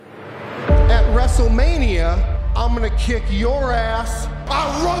WrestleMania, I'm gonna kick your ass.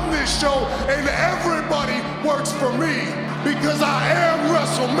 I run this show and everybody works for me because I am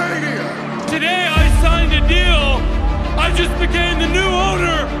WrestleMania. Today I signed a deal. I just became the new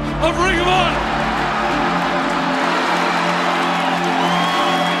owner of Ring of Honor.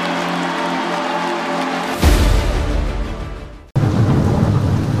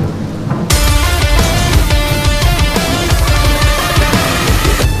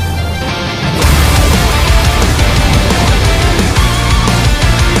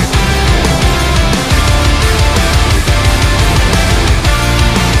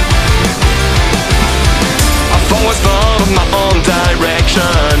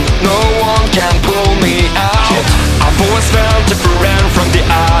 No one can pull me out. I've always felt different from the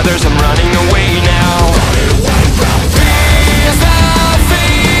others. I'm running away now. Fears are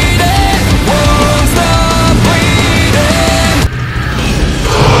fading, won't stop bleeding.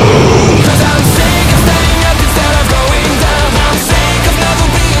 'Cause I'm sick of standing up instead of going down. I'm sick of never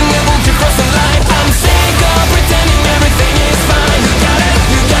being able to cross the line. I'm sick of pretending everything is fine. You got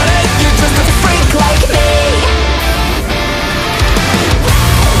it, you're just a freak like me.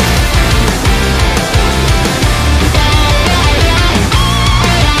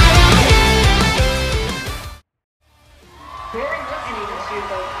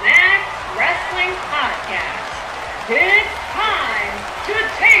 It's time to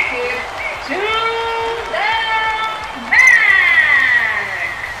take it to the max!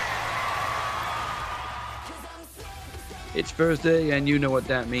 It's Thursday, and you know what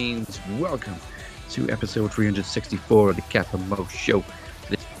that means. Welcome to episode 364 of the Cap and Mo Show.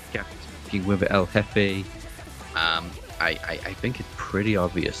 This Cap speaking with El Jefe. I think it's pretty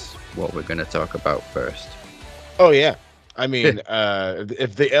obvious what we're going to talk about first. Oh, yeah. I mean,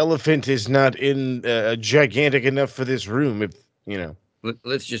 if the elephant is not in gigantic enough for this room, if you know,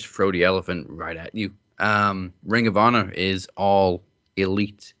 let's just throw the elephant right at you. Ring of Honor is all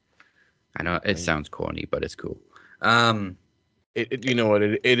elite. I know it sounds corny, but it's cool. You know what?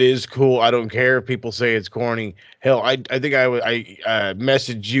 It is cool. I don't care if people say it's corny. Hell, I think I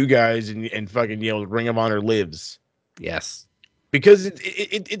messaged you guys and fucking yelled, "Ring of Honor lives." Yes. Because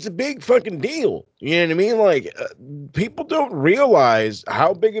it's a big fucking deal. You know what I mean? Like, people don't realize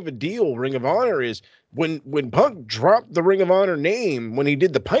how big of a deal Ring of Honor is. When Punk dropped the Ring of Honor name, when he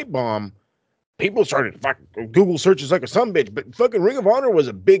did the pipe bomb, people started fucking Google searches like a sumbitch. But fucking Ring of Honor was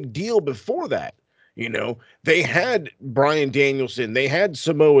a big deal before that. You know, they had Bryan Danielson. They had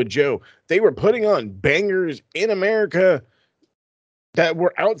Samoa Joe. They were putting on bangers in America that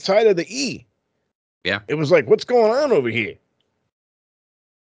were outside of the E. Yeah. It was like, what's going on over here?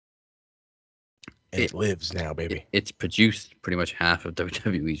 And it lives now, baby. It's produced pretty much half of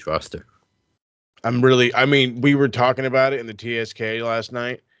WWE's roster. We were talking about it in the TSK last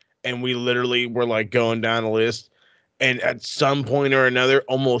night, and we literally were like going down a list. And at some point or another,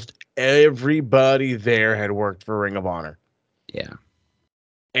 almost everybody there had worked for Ring of Honor. Yeah.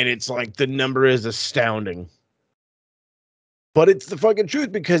 And it's like the number is astounding. But it's the fucking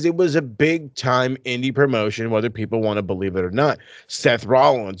truth because it was a big time indie promotion, whether people want to believe it or not. Seth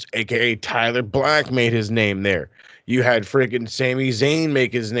Rollins, aka Tyler Black, made his name there. You had freaking Sami Zayn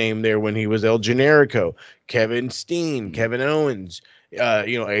make his name there when he was El Generico. Kevin Steen, Kevin Owens,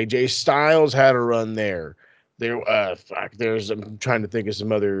 AJ Styles had a run there. I'm trying to think of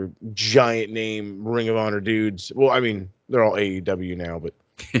some other giant name Ring of Honor dudes. Well, I mean, they're all AEW now, but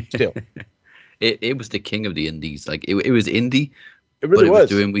still. It was the king of the indies. Like it was indie. It really was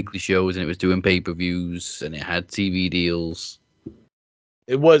doing weekly shows, and it was doing pay-per-views, and it had TV deals.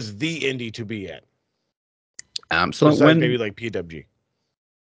 It was the indie to be at. So when maybe like PWG.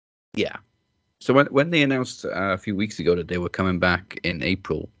 Yeah. So when they announced a few weeks ago that they were coming back in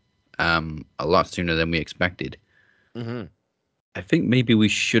April, a lot sooner than we expected. Mm-hmm. I think maybe we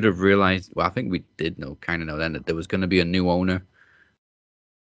should have realized. Well, I think we did kind of know then that there was going to be a new owner.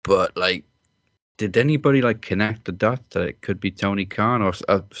 But like, did anybody like connect the dots that it could be Tony Khan, or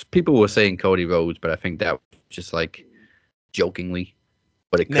people were saying Cody Rhodes, but I think that was just like jokingly,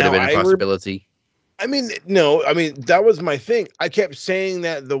 but it could have been a possibility. That was my thing. I kept saying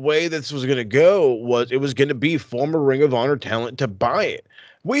that the way this was going to go was it was going to be former Ring of Honor talent to buy it.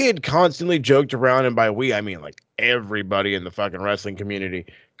 We had constantly joked around, and by we, I mean like everybody in the fucking wrestling community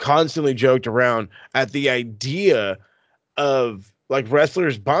constantly joked around at the idea of like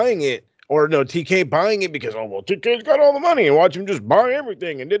wrestlers buying it, or no, TK buying it because, TK's got all the money and watch him just buy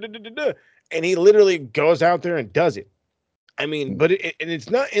everything and da-da-da-da-da. And he literally goes out there and does it. I mean, but it's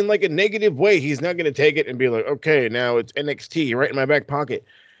not in like a negative way. He's not going to take it and be like, okay, now it's NXT right in my back pocket.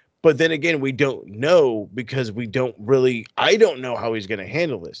 But then again, we don't know because I don't know how he's going to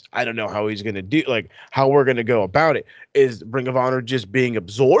handle this. I don't know how he's going to do, how we're going to go about it. Is Ring of Honor just being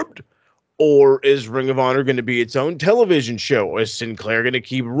absorbed? Or is Ring of Honor going to be its own television show? Is Sinclair going to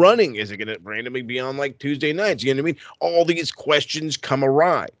keep running? Is it going to randomly be on Tuesday nights? You know what I mean? All these questions come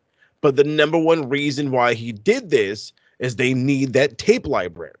awry. But the number one reason why he did this is they need that tape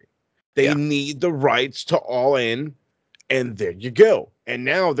library. They need the rights to All In, and there you go. And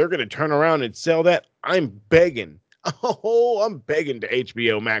now they're going to turn around and sell that. I'm begging to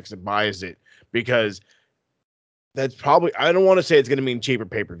HBO Max that buys it, because that's probably, I don't want to say it's going to mean cheaper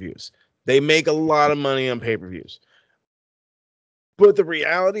pay-per-views. They make a lot of money on pay-per-views. But the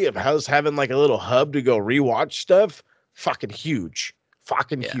reality of us having a little hub to go rewatch stuff, fucking huge.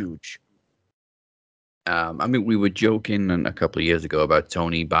 Huge. I mean, we were joking a couple of years ago about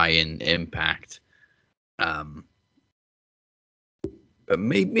Tony buying Impact. But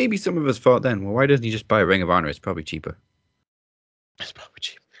maybe some of us thought then, well, why doesn't he just buy Ring of Honor? It's probably cheaper. It's probably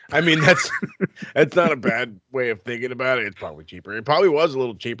cheap. I mean, that's not a bad way of thinking about it. It's probably cheaper. It probably was a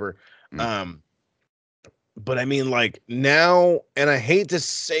little cheaper. But I mean, now, and I hate to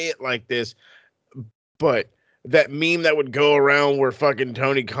say it like this, but that meme that would go around where fucking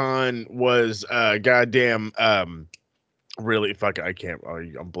Tony Khan was really fucking, I'm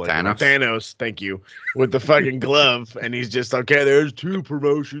blanking. Thanos, thank you, with the fucking glove, and he's just there's two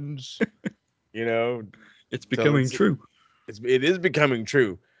promotions. It's becoming true. It is becoming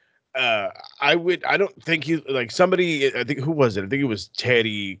true. I don't think somebody, I think, who was it? I think it was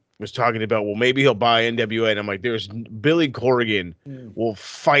Teddy was talking about, well, maybe he'll buy NWA, and I'm like, there's Billy Corrigan will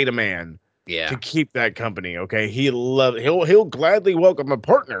fight a man to keep that company. Okay. He'll gladly welcome a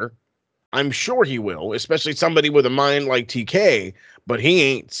partner. I'm sure he will, especially somebody with a mind like TK, but he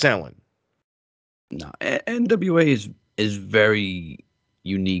ain't selling. No, NWA is very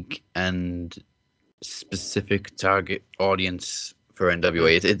unique and specific target audience for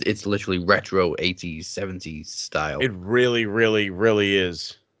NWA. It's literally retro 80s, 70s style. It really, really, really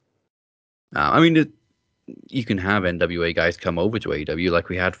is. I mean, you can have NWA guys come over to AEW like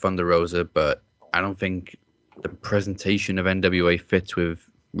we had Thunder Rosa, but I don't think the presentation of NWA fits with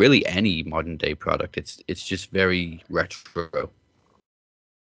really any modern day product. It's just very retro.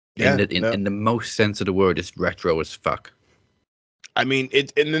 Yeah, in the most sense of the word, it's retro as fuck. I mean,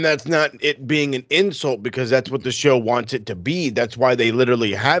 and then that's not it being an insult, because that's what the show wants it to be. That's why they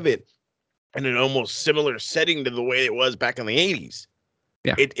literally have it in an almost similar setting to the way it was back in the 80s.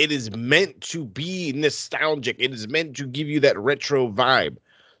 Yeah. It is meant to be nostalgic. It is meant to give you that retro vibe.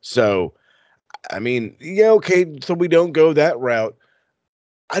 So, I mean, okay, so we don't go that route.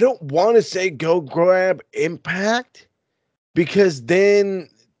 I don't want to say go grab Impact, because then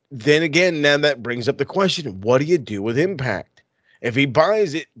again, now that brings up the question, what do you do with Impact? If he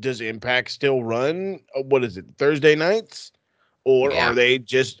buys it, does Impact still run, what is it, Thursday nights? Or are they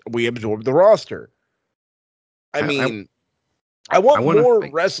just, we absorb the roster? I mean, I want more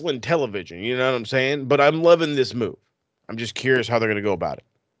wrestling television, you know what I'm saying? But I'm loving this move. I'm just curious how they're going to go about it.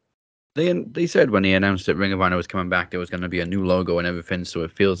 They said when they announced that Ring of Honor was coming back, there was going to be a new logo and everything, so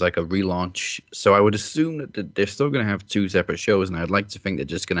it feels like a relaunch. So I would assume that they're still going to have two separate shows, and I'd like to think they're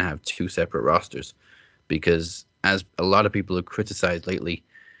just going to have two separate rosters, because as a lot of people have criticized lately,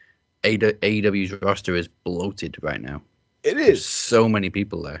 AEW's roster is bloated right now. It is. There's so many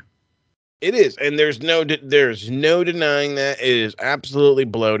people there. It is, and there's no denying that. It is absolutely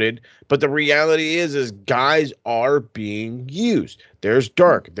bloated. But the reality is guys are being used. There's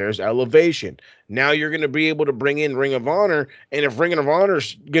Dark, there's Elevation. Now you're going to be able to bring in Ring of Honor, and if Ring of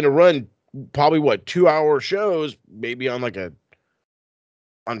Honor's going to run probably 2-hour shows, maybe on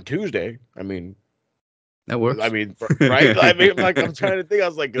on Tuesday. I mean, that works. I mean, right? I mean, I'm trying to think. I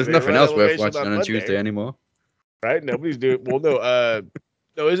was like, there's nothing else worth watching on Tuesday anymore, right? Nobody's doing. Well, no.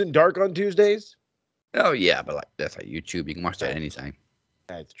 No, isn't Dark on Tuesdays? Oh yeah, but that's YouTube. You can watch that anytime.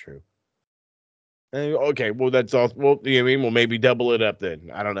 That's true. Okay, well that's all. Well, you know what I mean? We'll maybe double it up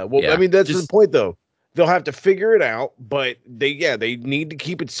then. I don't know. Well, I mean that's the point though. They'll have to figure it out, but they need to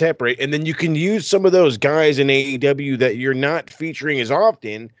keep it separate, and then you can use some of those guys in AEW that you're not featuring as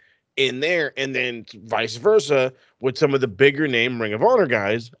often in there, and then vice versa with some of the bigger name Ring of Honor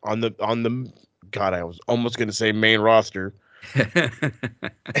guys on the. God, I was almost going to say main roster.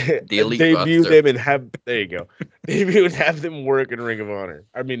 The elite debut them and have there you go. Debut and have them work in Ring of Honor.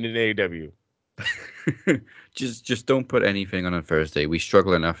 I mean in AEW. just don't put anything on a Thursday. We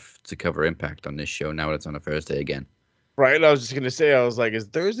struggle enough to cover Impact on this show. Now it's on a Thursday again. Right. I was just gonna say, I was like, is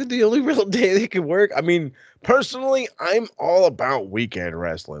Thursday the only real day they can work? I mean, personally, I'm all about weekend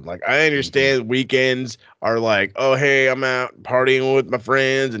wrestling. Like, I understand weekends are like, oh hey, I'm out partying with my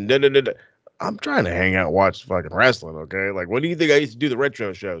friends and da da da. I'm trying to hang out and watch fucking wrestling, okay? Like, what do you think I used to do the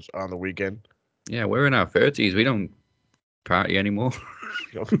retro shows on the weekend? Yeah, we're in our 30s. We don't party anymore.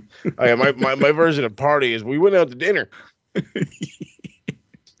 Oh yeah, my version of party is we went out to dinner.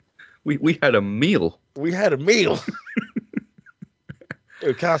 We had a meal. We had a meal.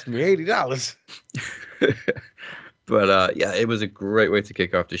 It cost me $80. But yeah, it was a great way to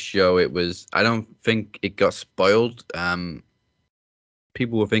kick off the show. It was. I don't think it got spoiled.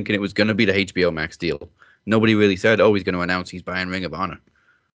 People were thinking it was going to be the HBO Max deal. Nobody really said, "Oh, he's going to announce he's buying Ring of Honor."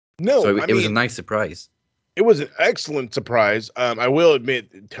 No, so it was a nice surprise. It was an excellent surprise. I will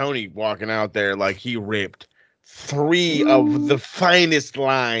admit, Tony walking out there like he ripped 3 of the finest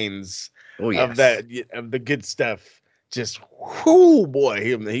lines of the good stuff. Just, whoo, boy,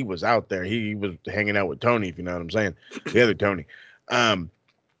 he was out there. He was hanging out with Tony, if you know what I'm saying, the other Tony.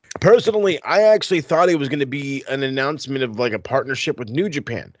 Personally, I actually thought it was going to be an announcement of like a partnership with New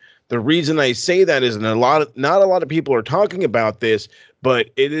Japan. The reason I say that is not a lot of people are talking about this, but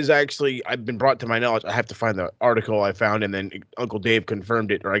it is actually, I've been brought to my knowledge. I have to find the article I found, and then Uncle Dave confirmed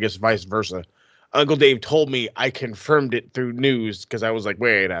it, or I guess vice versa. Uncle Dave told me, I confirmed it through news because I was like,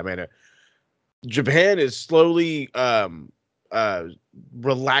 wait a minute. Japan is slowly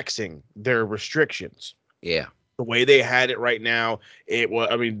relaxing their restrictions. Yeah. The way they had it right now,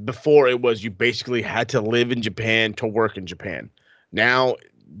 before it was you basically had to live in Japan to work in Japan. Now,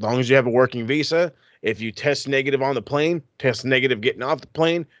 as long as you have a working visa, if you test negative on the plane, test negative getting off the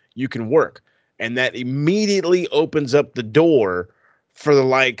plane, you can work. And that immediately opens up the door for the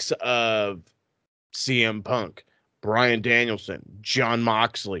likes of CM Punk, Bryan Danielson, Jon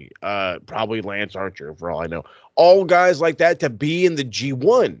Moxley, probably Lance Archer, for all I know. All guys like that to be in the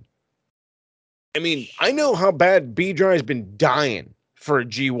G1. I mean, I know how bad B-Dry's been dying for a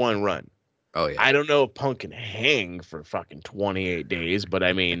G1 run. Oh, yeah. I don't know if Punk can hang for fucking 28 days, but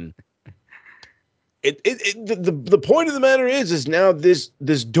I mean, the point of the matter is now this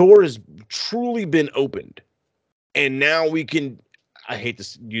door has truly been opened. And now we can, I hate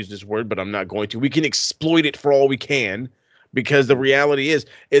to use this word, but I'm not going to. We can exploit it for all we can, because the reality is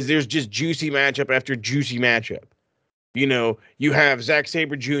there's just juicy matchup after juicy matchup. You know, you have Zack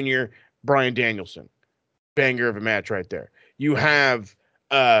Sabre Jr., Bryan Danielson, banger of a match right there. You have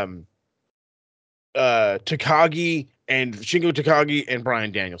Takagi and Shingo Takagi and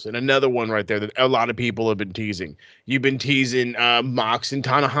Bryan Danielson, another one right there that a lot of people have been teasing. You've been teasing Mox and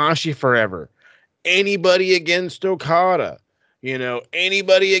Tanahashi forever. Anybody against Okada, you know,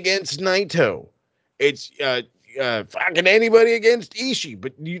 anybody against Naito. It's fucking anybody against Ishii.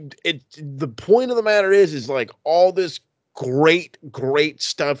 But the point of the matter is like all this great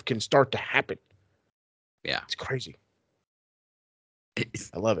stuff can start to happen. Yeah, it's crazy.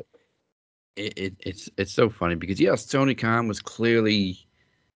 I love it. It's so funny because yes, Tony Khan was clearly,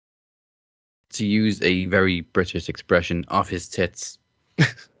 to use a very British expression, off his tits.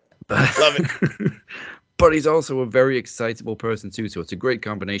 But, love it. But he's also a very excitable person too, so it's a great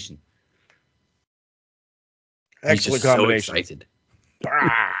combination. Excellent combination. So excited.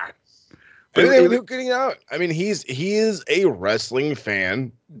 I mean, he is a wrestling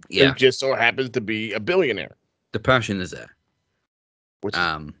fan who just so happens to be a billionaire. The passion is there. Which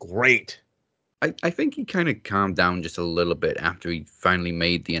is great. I think he kind of calmed down just a little bit after he finally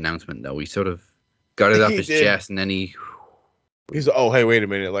made the announcement, though. He sort of got it off his chest, and then he's oh, hey, wait a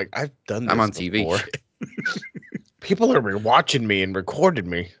minute. Like, I've done this I'm on before. TV. People are watching me and recorded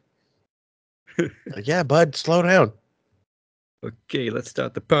me. Like, yeah, bud, slow down. Okay, let's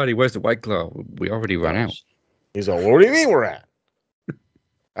start the party. Where's the White Claw? We already run out. He's like, what do you mean we're at?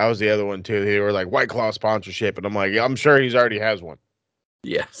 That was the other one, too. They were like, White Claw sponsorship. And I'm like, yeah, I'm sure he's already has one.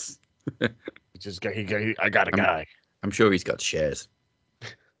 Yes. I got a guy. I'm sure he's got shares.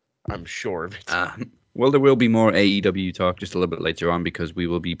 I'm sure of it. Well, there will be more AEW talk just a little bit later on because we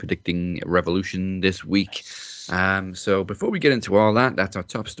will be predicting Revolution this week. So before we get into all that, that's our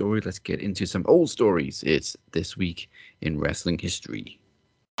top story. Let's get into some old stories. It's This Week in Wrestling History.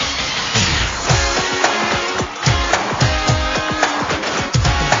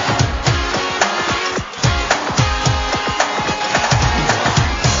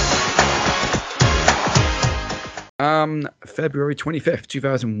 February 25th,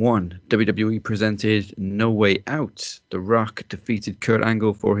 2001, WWE presented No Way Out. The Rock defeated Kurt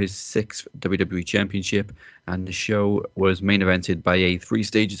Angle for his 6th WWE Championship, and the show was main evented by a 3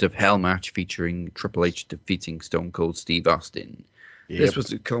 Stages of Hell match featuring Triple H defeating Stone Cold Steve Austin. This was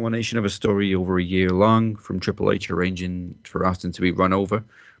the culmination of a story over a year long, from Triple H arranging for Austin to be run over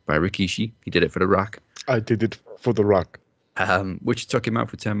by Rikishi. He did it for The Rock. I did it for The Rock. Which took him out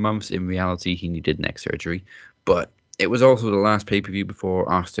for 10 months. In reality, he needed neck surgery. But it was also the last pay-per-view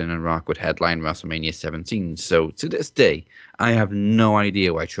before Austin and Rock would headline WrestleMania 17. So to this day, I have no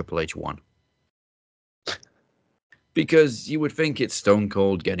idea why Triple H won. Because you would think it's Stone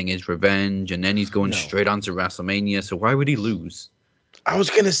Cold getting his revenge, and then he's going straight on to WrestleMania, so why would he lose? I was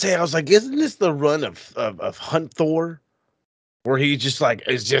going to say, I was like, isn't this the run of Hunt Thor? Where he just like,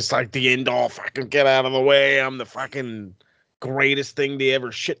 is just like the end all, fucking get out of the way, I'm the fucking greatest thing to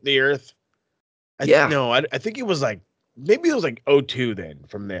ever shit the earth. I think it was like, maybe it was like 02 then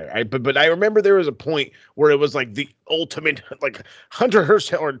from there. But I remember there was a point where it was like the ultimate, like Hunter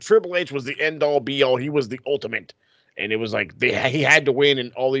Hearst or Triple H was the end all be all. He was the ultimate. And it was like he had to win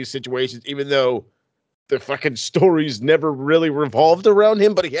in all these situations, even though the fucking stories never really revolved around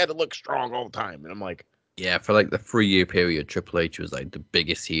him, but he had to look strong all the time. And I'm like, yeah, for like the 3-year period, Triple H was like the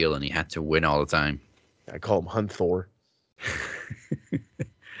biggest heel and he had to win all the time. I call him Hunt Thor.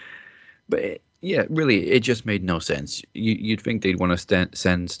 But yeah, really, it just made no sense. You'd think they'd want to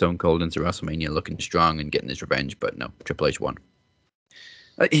send Stone Cold into WrestleMania looking strong and getting his revenge, but no, Triple H won.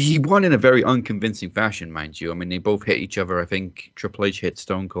 He won in a very unconvincing fashion, mind you. I mean, they both hit each other. I think Triple H hit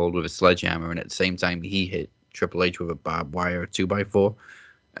Stone Cold with a sledgehammer, and at the same time, he hit Triple H with a barbed wire 2x4,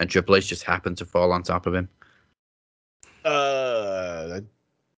 and Triple H just happened to fall on top of him.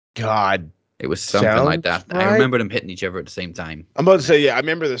 God. It was something like that. Right? I remember them hitting each other at the same time. I'm about to say, yeah, I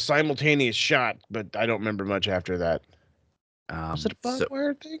remember the simultaneous shot, but I don't remember much after that. Was it a barbed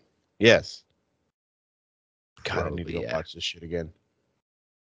wire thing? Yes. God, I need to go watch this shit again.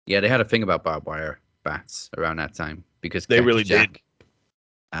 Yeah, they had a thing about barbed wire bats around that time because they really did.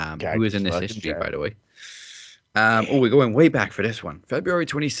 Who was in this history, by the way? We're going way back for this one. February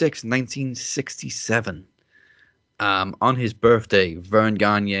 26, 1967. On his birthday, Vern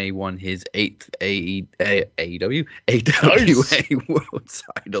Gagne won his 8th AWA World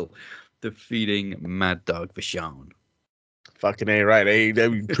Title, defeating Mad Dog Vachon. Fucking A, right?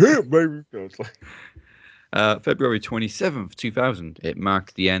 AEW champ, baby. February 27th, 2000, it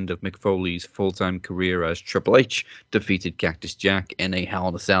marked the end of Mick Foley's full-time career as Triple H, defeated Cactus Jack in a Hell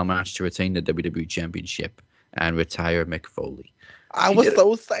in a Cell match to retain the WWE Championship and retire Mick Foley. I was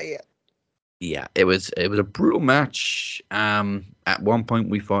so sad. Yeah, it was a brutal match. At one point,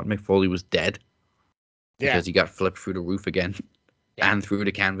 we thought Mick Foley was dead because he got flipped through the roof again and through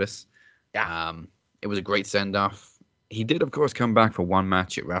the canvas. Yeah. It was a great send-off. He did, of course, come back for one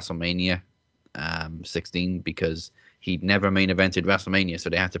match at WrestleMania 16 because he'd never main evented WrestleMania,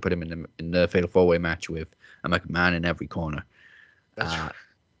 so they had to put him in the Fatal 4-Way match with a McMahon in every corner.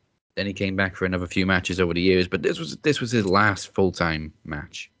 Then he came back for another few matches over the years, but this was his last full-time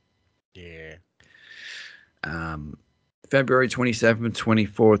match. Yeah. February 27,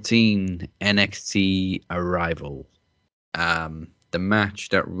 2014, NXT Arrival. The match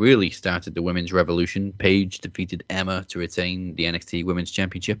that really started the women's revolution. Paige defeated Emma to retain the NXT Women's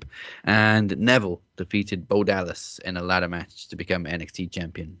Championship, and Neville defeated Bo Dallas in a ladder match to become NXT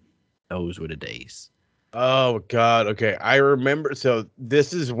champion. Those were the days. Oh, God. Okay. I remember. So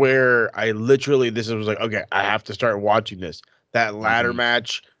this is where I literally, was like, okay, I have to start watching this. That ladder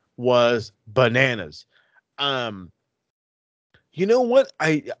match was bananas. You know what?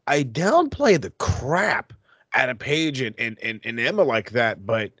 I downplay the crap out of Paige and Emma like that,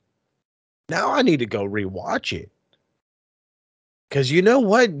 but now I need to go rewatch it. Because you know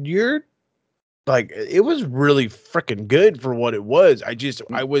what? You're like, it was really freaking good for what it was.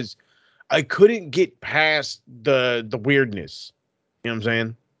 I couldn't get past the weirdness. You know what I'm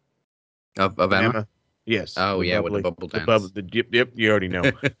saying? Of Emma? Yes. Oh, yeah, with the bubble dance. Yep, you already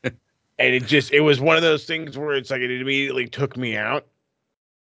know. And it was one of those things where it's like it immediately took me out.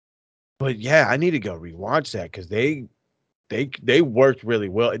 But yeah, I need to go rewatch that because they worked really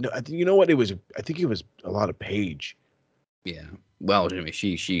well. And I think, you know what, I think it was a lot of Paige. Yeah. Well, I mean,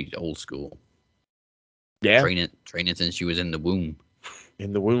 she's old school. Yeah. Training since she was in the womb.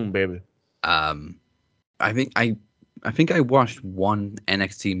 In the womb, baby. I think I watched one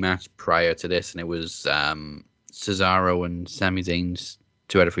NXT match prior to this, and it was Cesaro and Sami Zayn's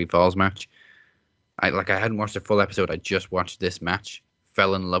 2 out of 3 Falls match. I hadn't watched a full episode. I just watched this match,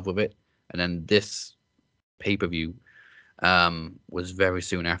 fell in love with it, and then this pay-per-view was very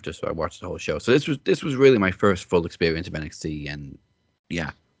soon after, so I watched the whole show. So this was really my first full experience of NXT, and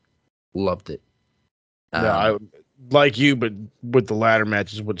yeah, loved it. I like you, but with the ladder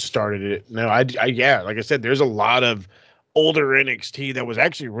matches, what started it. No, I like I said, there's a lot of older NXT that was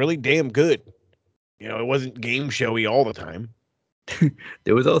actually really damn good. You know, it wasn't game showy all the time.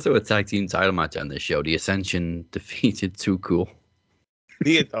 There was also a tag team title match on this show. The Ascension defeated Too Cool.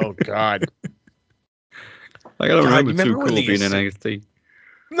 Oh God! I don't God, remember you remember Too when Cool the being in Ascen- NXT.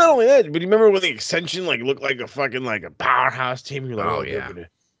 Not only that, but you remember when the Ascension like looked like a fucking like a powerhouse team? You're like, Oh, they're yeah.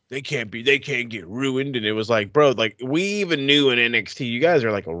 they can't get ruined. And it was like, bro, like we even knew in NXT, you guys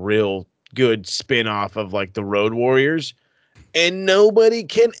are like a real good spin-off of like the Road Warriors. And nobody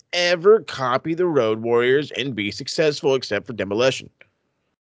can ever copy the Road Warriors and be successful except for Demolition.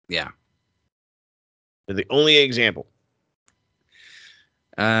 Yeah. They're the only example.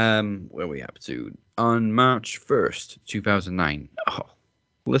 Where are we up to? On March 1st, 2009. Oh,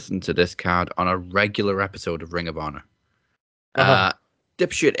 listen to this card on a regular episode of Ring of Honor.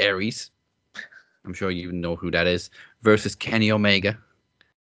 Dipshit Aries. I'm sure you know who that is. Versus Kenny Omega.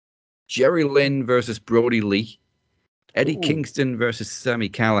 Jerry Lynn versus Brody Lee. Eddie Kingston versus Sami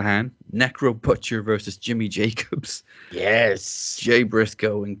Callihan. Necro Butcher versus Jimmy Jacobs. Yes. Jay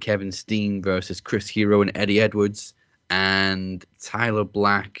Briscoe and Kevin Steen versus Chris Hero and Eddie Edwards. And Tyler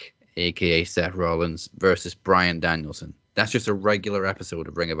Black, a.k.a. Seth Rollins, versus Bryan Danielson. That's just a regular episode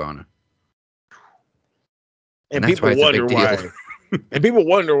of Ring of Honor. And that's people why it's a wonder big why. deal. And people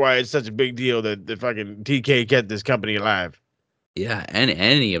wonder why it's such a big deal that the fucking TK kept this company alive. Yeah,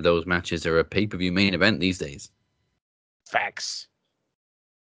 any of those matches are a pay-per-view main event these days. Facts.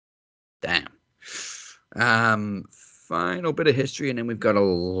 Damn. Final bit of history, and then we've got a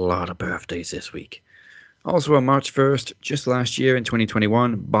lot of birthdays this week. Also on March 1st, just last year in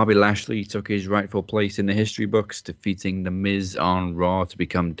 2021, Bobby Lashley took his rightful place in the history books, defeating The Miz on Raw to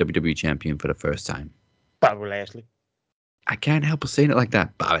become WWE champion for the first time. Bobby Lashley. I can't help but saying it like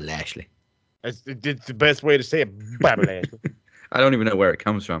that, Bobby Lashley. It's the best way to say it, Bobby Lashley. I don't even know where it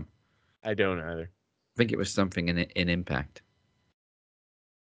comes from. I don't either. I think it was something in Impact.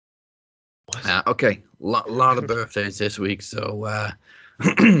 Okay, lot of birthdays this week. So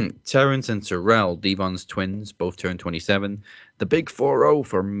Terrence and Terrell, Devon's twins, both turned 27. The Big 4-0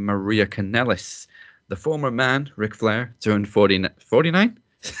 for Maria Kanellis. The former man, Ric Flair, turned 49?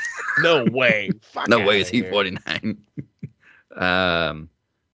 No way. Fuck No way outta is he here. 49.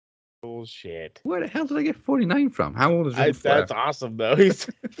 Bullshit. Where the hell did I get 49 from? How old is Ric Flair? That's awesome, though. He's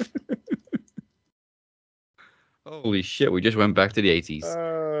Holy shit, we just went back to the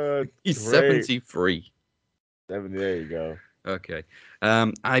 80s. He's great. 73. There you go. Okay.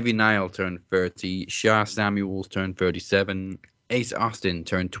 Ivy Nile turned 30. Shah Samuels turned 37. Ace Austin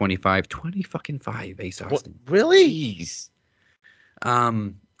turned 25. 25 Ace Austin. What? Really? Jeez.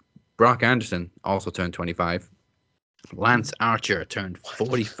 Brock Anderson also turned 25. Lance Archer turned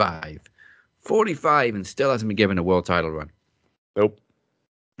 45. 45 and still hasn't been given a world title run. Nope.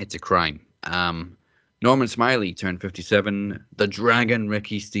 It's a crime. Norman Smiley turned 57. The Dragon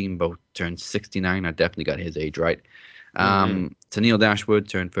Ricky Steamboat turned 69. I definitely got his age right. Tennille Dashwood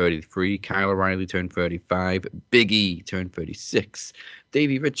turned 33. Kyle O'Reilly turned 35. Big E turned 36.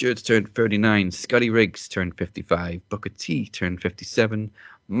 Davey Richards turned 39. Scotty Riggs turned 55. Booker T turned 57.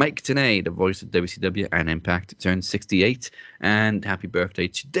 Mike Tenay, the voice of WCW and Impact, turned 68. And happy birthday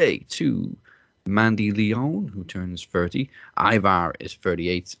today to Mandy Leon, who turns 30. Ivar is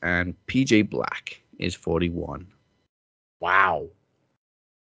 38. And PJ Black is 41. Wow.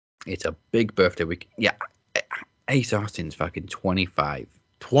 It's a big birthday week. Yeah. Ace Austin's fucking 25.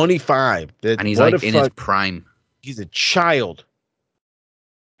 25. And he's like in his prime. He's a child.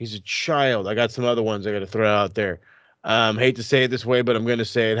 He's a child. I got some other ones I got to throw out there. Hate to say it this way, but I'm going to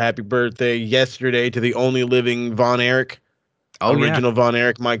say it. Happy birthday yesterday to the only living Von Erich. Original Von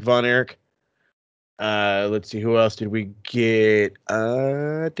Erich, Mike Von Erich. Let's see, who else did we get?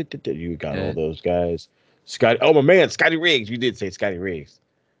 You got all those guys. Scotty. Oh, my man, Scotty Riggs. You did say Scotty Riggs.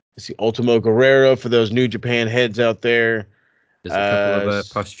 Let's see, Ultimo Guerrero for those New Japan heads out there. There's a couple of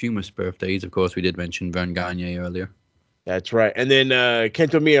posthumous birthdays. Of course, we did mention Vern Gagne earlier. That's right. And then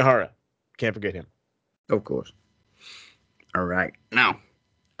Kento Miyahara. Can't forget him. Of course. All right. Now,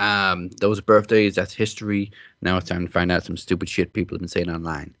 those birthdays, that's history. Now it's time to find out some stupid shit people have been saying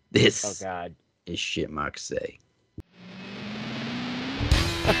online. This is shit marks say.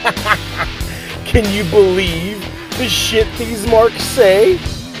 Can you believe the shit these marks say?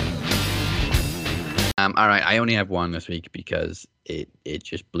 All right, I only have one this week because it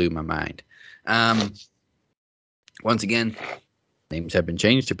just blew my mind. Once again, names have been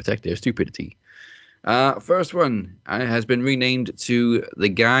changed to protect their stupidity. First one has been renamed to the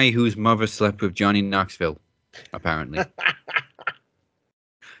guy whose mother slept with Johnny Knoxville, apparently.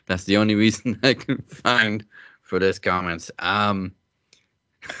 That's the only reason I can find for this comment. I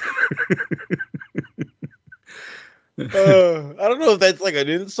don't know if that's like an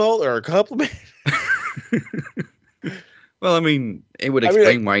insult or a compliment. Well, I mean, it would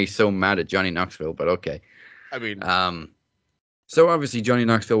explain why he's so mad at Johnny Knoxville, but okay. I mean, so obviously Johnny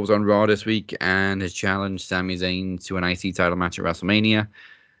Knoxville was on Raw this week and has challenged Sami Zayn to an IC title match at WrestleMania.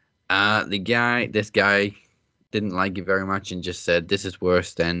 This guy didn't like it very much and just said this is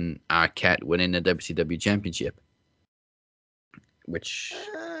worse than Arquette winning the WCW Championship. Which,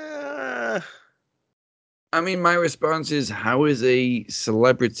 I mean, my response is, how is a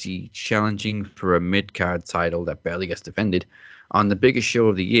celebrity challenging for a mid-card title that barely gets defended on the biggest show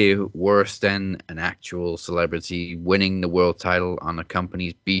of the year worse than an actual celebrity winning the world title on a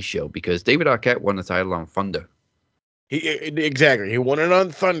company's B show? Because David Arquette won the title on Thunder. Exactly. He won it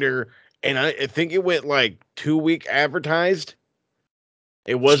on Thunder, and I think it went like 2-week advertised.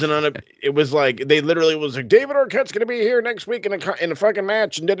 It wasn't on a. It was like they literally was like David Arquette's gonna be here next week in a fucking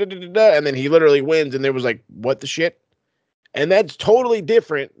match, and and then he literally wins, and there was like, what the shit? And that's totally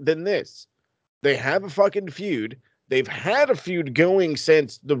different than this. They have a fucking feud. They've had a feud going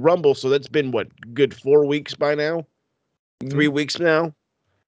since the Rumble, so that's been what, good 4 weeks by now, 3 weeks now,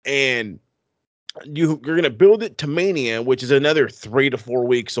 and you're gonna build it to Mania, which is another 3 to 4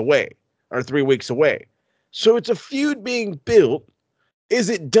 weeks away, or 3 weeks away. So it's a feud being built. Is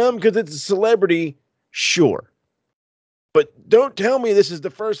it dumb because it's a celebrity? Sure. But don't tell me this is the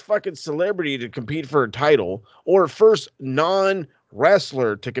first fucking celebrity to compete for a title or first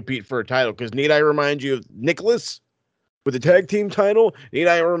non-wrestler to compete for a title. Because need I remind you of Nicholas with the tag team title? Need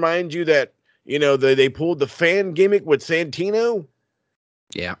I remind you that, you know, they pulled the fan gimmick with Santino?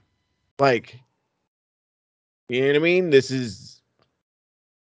 Yeah. Like, you know what I mean? This is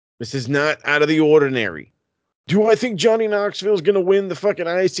not out of the ordinary. Do I think Johnny Knoxville is going to win the fucking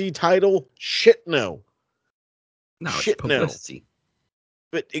IC title? Shit, no. No, shit, it's publicity. No.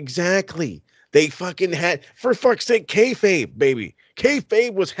 But exactly. They fucking had, for fuck's sake, kayfabe, baby.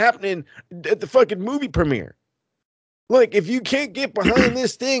 Kayfabe was happening at the fucking movie premiere. Like, if you can't get behind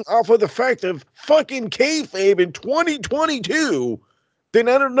this thing off of the fact of fucking kayfabe in 2022, then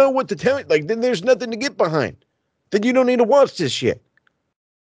I don't know what to tell you. Like, then there's nothing to get behind. Then you don't need to watch this shit.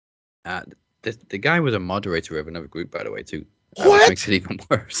 The guy was a moderator of another group, by the way, too. What? Which makes it even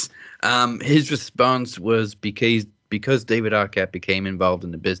worse. His response was because David Arquette became involved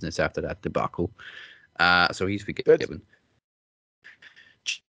in the business after that debacle. So he's forgiven.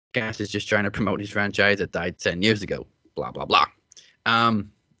 Gas is just trying to promote his franchise that died 10 years ago. Blah, blah, blah. I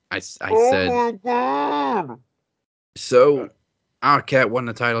said, so Arquette won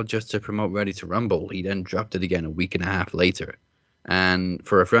the title just to promote Ready to Rumble. He then dropped it again a week and a half later. And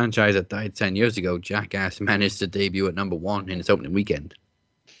for a franchise that died 10 years ago, Jackass managed to debut at #1 in its opening weekend.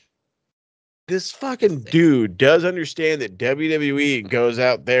 This fucking dude does understand that WWE goes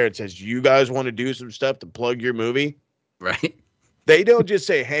out there and says, you guys want to do some stuff to plug your movie? Right? They don't just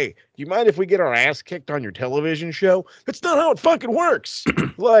say, hey, you mind if we get our ass kicked on your television show? That's not how it fucking works.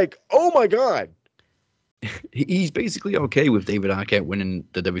 Like, oh my God. He's basically okay with David Arquette winning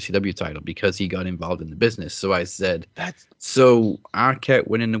the WCW title because he got involved in the business. So I said, so Arquette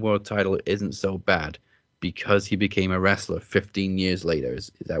winning the world title isn't so bad because he became a wrestler 15 years later.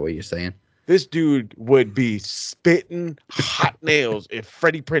 Is that what you're saying? This dude would be spitting hot nails if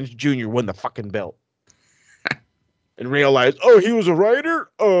Freddie Prinze Jr. won the fucking belt and realized, oh, he was a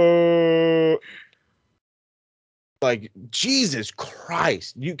writer? Like, Jesus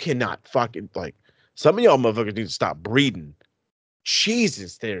Christ, you cannot fucking, like, some of y'all motherfuckers need to stop breeding.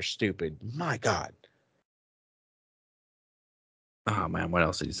 Jesus, they're stupid. My God. Oh, man, what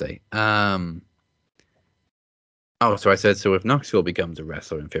else did you say? So I said, so if Knoxville becomes a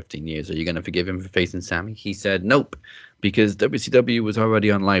wrestler in 15 years, are you going to forgive him for facing Sammy? He said, nope, because WCW was already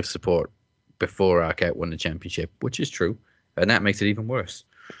on life support before Arquette won the championship, which is true, and that makes it even worse.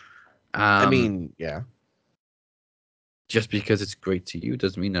 I mean, yeah. Just because it's great to you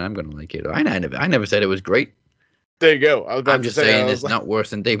doesn't mean that I'm going to like it. I never said it was great. There you go. I'm just saying it's not worse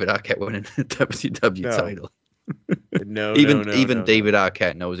than David Arquette winning the WCW title. No, even David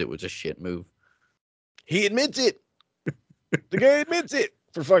Arquette knows it was a shit move. He admits it. The guy admits it,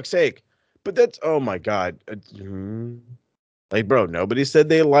 for fuck's sake. But that's, oh my God. Like, bro, nobody said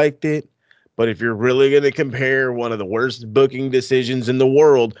they liked it. But if you're really going to compare one of the worst booking decisions in the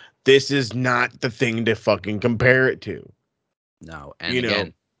world, this is not the thing to fucking compare it to. No, and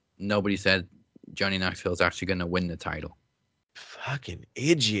again, nobody said Johnny Knoxville is actually going to win the title. Fucking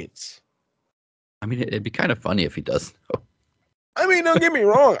idiots. I mean, it'd be kind of funny if he does. I mean, don't get me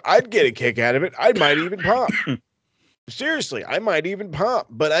wrong. I'd get a kick out of it. I might even pop. Seriously, I might even pop.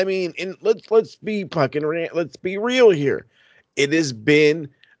 But I mean, let's be let's be real here. It has been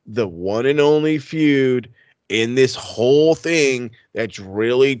the one and only feud in this whole thing that's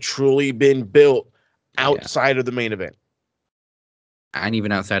really truly been built outside of the main event. And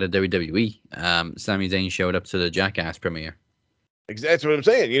even outside of WWE, Sami Zayn showed up to the Jackass premiere. That's what I'm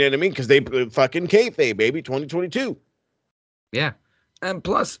saying. You know what I mean? Because they fucking kayfabe, baby, 2022. Yeah. And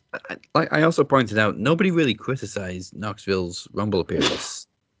plus, I also pointed out, nobody really criticized Knoxville's Rumble appearance.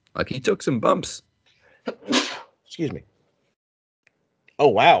 Like, he took some bumps. Excuse me. Oh,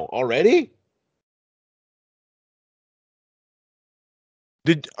 wow. Already?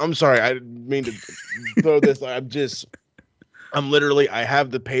 I'm sorry. I didn't mean to throw this. I'm literally, I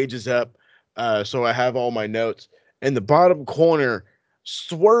have the pages up. So I have all my notes. In the bottom corner,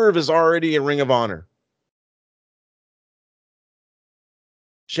 Swerve is already in Ring of Honor.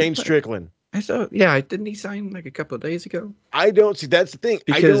 Shane Strickland. I saw, yeah, didn't he sign like a couple of days ago? I don't see, that's the thing.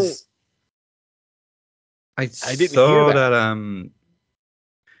 Because I didn't saw hear that.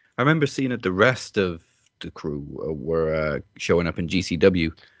 I remember seeing that the rest of the crew were showing up in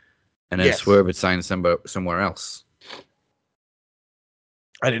GCW, and then Yes. Swerve had signed somewhere else.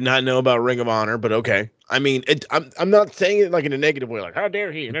 I did not know about Ring of Honor, but okay. I mean, I'm not saying it like in a negative way, like how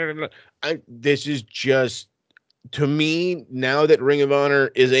dare he? No. This is just, to me, now that Ring of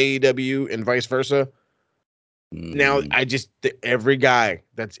Honor is AEW and vice versa. Now every guy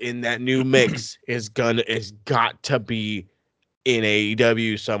that's in that new mix is got to be in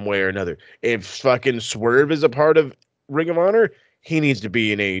AEW some way or another. If fucking Swerve is a part of Ring of Honor, he needs to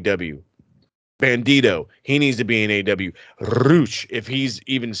be in AEW. Bandito, he needs to be in AEW. Roosh, if he's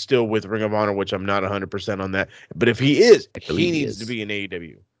even still with Ring of Honor, which I'm not 100% on that, but if he is, he needs to be in AEW.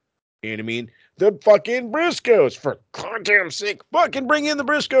 You know what I mean? The fucking Briscoes, for goddamn sake, fucking bring in the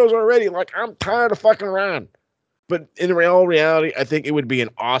Briscoes already. Like, I'm tired of fucking around. But in all reality, I think it would be an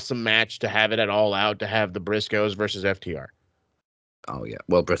awesome match to have it at All Out, to have the Briscoes versus FTR. Oh, yeah.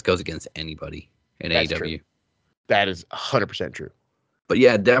 Well, Briscoe's against anybody in That's AEW. true. That is 100% true. But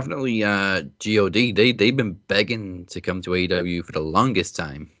yeah, definitely GOD. They've been begging to come to AEW for the longest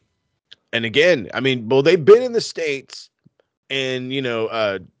time. And again, I mean, well, they've been in the States, and, you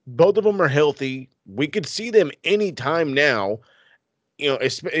know, both of them are healthy. We could see them anytime now. You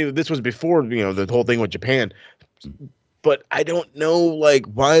know, this was before, you know, the whole thing with Japan. But I don't know, like,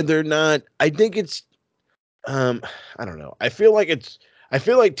 why they're not. I think it's, I don't know. I feel like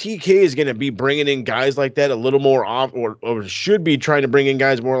TK is going to be bringing in guys like that a little more off, or should be trying to bring in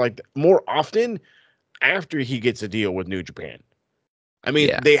guys more often after he gets a deal with New Japan. I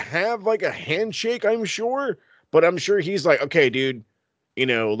mean, They have like a handshake, I'm sure, but I'm sure he's like, okay, dude, you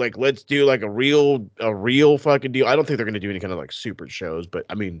know, like, let's do like a real fucking deal. I don't think they're going to do any kind of like super shows, but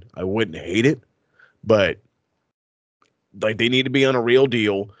I mean, I wouldn't hate it, but like, they need to be on a real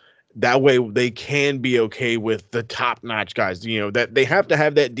deal. That way they can be okay with the top-notch guys. You know, that they have to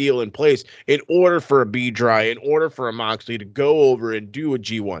have that deal in place in order for a B-Dry, in order for a Moxley to go over and do a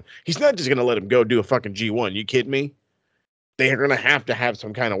G1. He's not just going to let him go do a fucking G1. You kidding me? They are going to have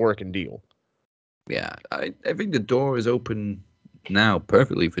some kind of working deal. Yeah, I think the door is open now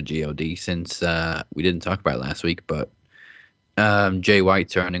perfectly for GOD, since we didn't talk about it last week, but Jay White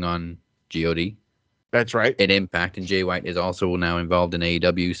turning on GOD. That's right. In Impact, and Jay White is also now involved in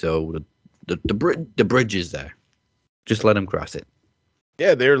AEW, so the bridge is there. Just let him cross it.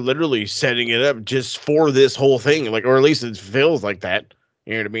 Yeah, they're literally setting it up just for this whole thing, like, or at least it feels like that.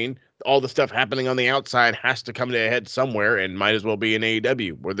 You know what I mean? All the stuff happening on the outside has to come to a head somewhere, and might as well be in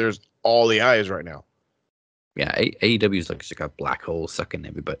AEW, where there's all the eyes right now. Yeah, AEW is like a black hole sucking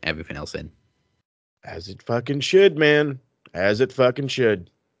everything else in. As it fucking should, man. As it fucking should.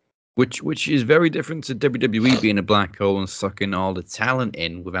 Which is very different to WWE being a black hole and sucking all the talent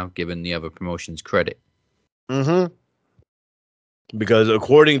in without giving the other promotions credit. Mm-hmm. Because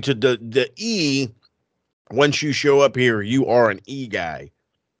according to the E, once you show up here, you are an E guy.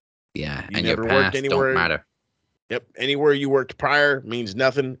 Yeah, you and never your past don't matter. Yep. Anywhere you worked prior means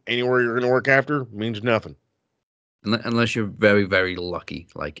nothing. Anywhere you're going to work after means nothing. Unless you're very, very lucky,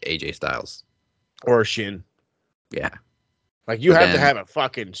 like AJ Styles. Or Shin. Yeah. Like, you have to have a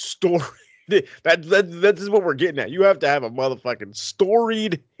fucking story. That is what we're getting at. You have to have a motherfucking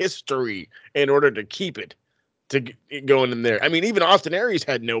storied history in order to keep it going in there. I mean, even Austin Aries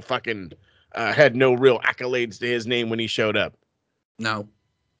had no fucking had no real accolades to his name when he showed up. No,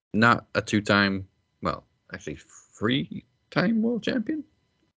 not a 2-time. Well, actually, 3-time world champion.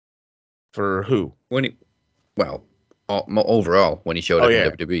 For who? Overall, when he showed up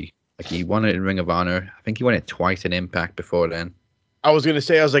in WWE. Like, he won it in Ring of Honor. I think he won it twice in Impact before then. I was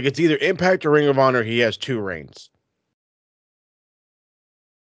like, it's either Impact or Ring of Honor. He has 2 reigns.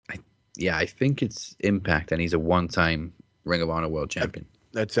 I think it's Impact, and he's a 1-time Ring of Honor world champion.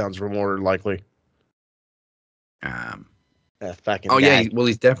 That sounds more likely. Fucking Oh yeah, guy. well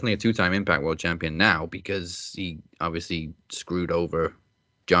he's definitely a 2-time Impact World Champion now because he obviously screwed over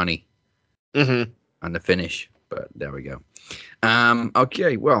Johnny Mm-hmm. on the finish. But there we go.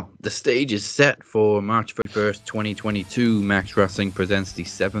 Okay, well, the stage is set for March 31st, 2022. Max Wrestling presents the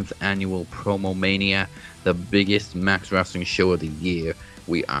 7th annual Promo Mania, the biggest Max Wrestling show of the year.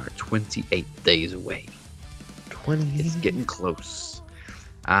 We are 28 days away. It's getting close.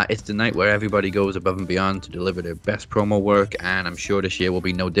 It's the night where everybody goes above and beyond to deliver their best promo work, and I'm sure this year will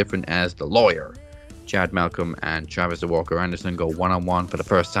be no different as the Lawyer, Chad Malcolm, and Travis the Walker Anderson go one-on-one for the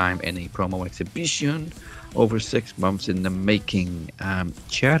first time in a promo exhibition over 6 months in the making.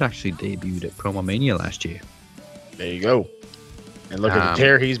 Chad actually debuted at Promo Mania last year. There you go. And look at the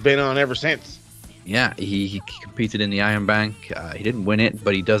tear he's been on ever since. Yeah, he competed in the Iron Bank. He didn't win it,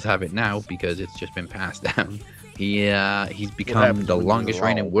 but he does have it now because it's just been passed down. He's become the longest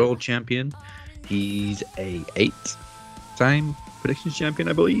reigning world champion. He's a 8-time predictions champion,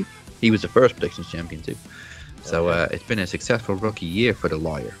 I believe. He was the first predictions champion too. So it's been a successful rookie year for the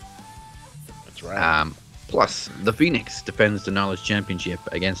Lawyer. That's right. Plus, the Phoenix defends the Knowledge Championship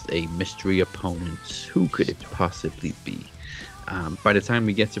against a mystery opponent. Who could it possibly be? By the time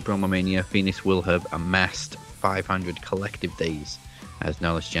we get to Promo Mania, Phoenix will have amassed 500 collective days as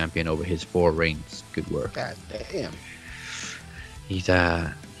Knowledge Champion over his 4 reigns. Good work. God damn. He's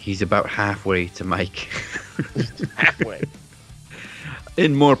about halfway to Mike. Halfway.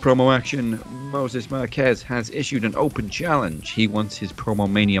 In more promo action, Moses Marquez has issued an open challenge. He wants his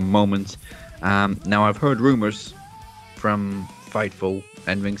Promo Mania moment. Now, I've heard rumors from Fightful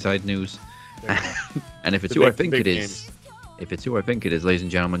and Ringside News, and if it's who I think it is, ladies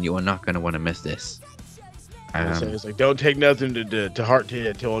and gentlemen, you are not going to want to miss this. So it's like, don't take nothing to heart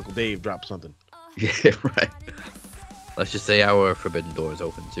till Uncle Dave drops something. Yeah, right. Let's just say our Forbidden Door is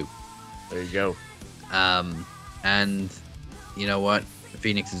open too. There you go. And you know what?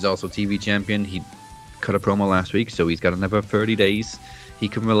 Phoenix is also TV champion. He cut a promo last week, so he's got another 30 days. He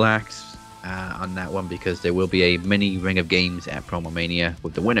can relax on that one because there will be a mini Ring of Games at Promo Mania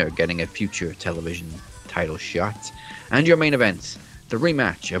with the winner getting a future television title shot. And your main event, the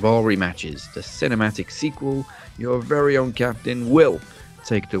rematch of all rematches, the cinematic sequel. Your very own captain will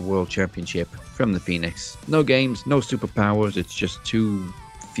take the world championship from the Phoenix. No games, no superpowers. It's just 2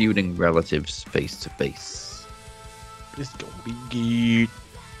 feuding relatives face to face. It's gonna be good.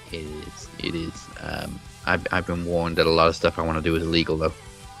 It is. I've been warned that a lot of stuff I want to do is illegal though.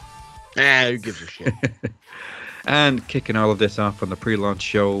 Who gives a shit? And kicking all of this off on the pre-launch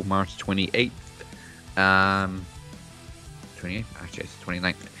show, March 28th. 28th? Actually, it's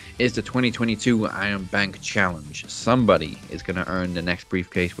 29th. Is the 2022 Iron Bank Challenge. Somebody is going to earn the next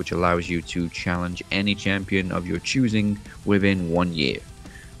briefcase, which allows you to challenge any champion of your choosing within 1 year.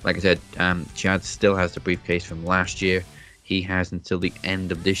 Like I said, Chad still has the briefcase from last year. He has until the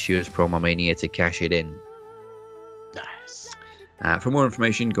end of this year's Promo Mania to cash it in. Nice. For more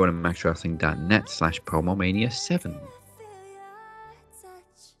information, go to maxwrestling.net/promomania7.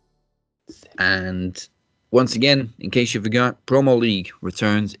 And once again, in case you forgot, Promo League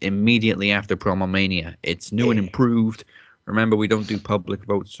returns immediately after Promo Mania. It's new and improved. Remember, we don't do public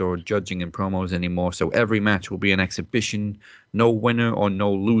votes or judging in promos anymore, so every match will be an exhibition. No winner or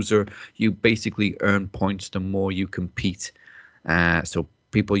no loser. You basically earn points the more you compete. So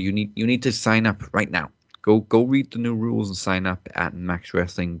people, you need to sign up right now. Go read the new rules and sign up at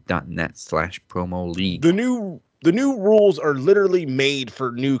maxwrestling.net/promo league. The new rules are literally made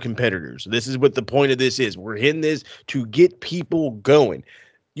for new competitors. This is what the point of this is. We're in this to get people going.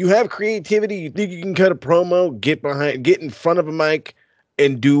 You have creativity. You think you can cut a promo, get in front of a mic,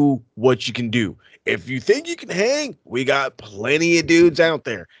 and do what you can do. If you think you can hang, we got plenty of dudes out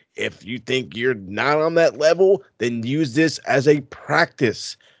there. If you think you're not on that level, then use this as a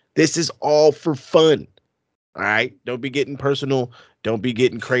practice. This is all for fun. All right? Don't be getting personal. Don't be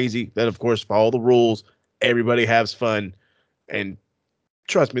getting crazy. Then, of course, follow the rules. Everybody has fun. And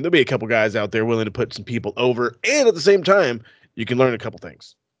trust me, there'll be a couple guys out there willing to put some people over. And at the same time, you can learn a couple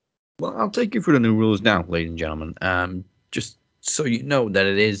things. Well, I'll take you through the new rules now, ladies and gentlemen. Just so you know that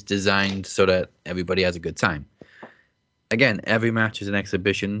it is designed so that everybody has a good time. Again, every match is an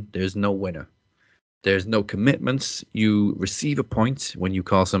exhibition. There's no winner. There's no commitments. You receive a point when you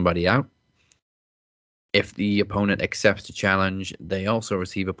call somebody out. If the opponent accepts the challenge, they also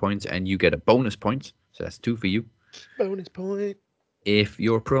receive a point, and you get a bonus point. So that's 2 for you. Bonus point. If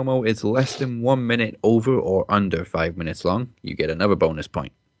your promo is less than 1 minute over or under 5 minutes long, you get another bonus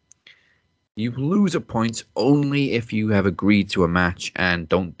point. You lose a point only if you have agreed to a match and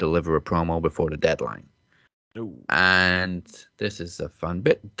don't deliver a promo before the deadline. Ooh. And this is a fun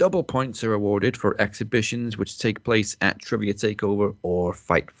bit. Double points are awarded for exhibitions which take place at Trivia Takeover or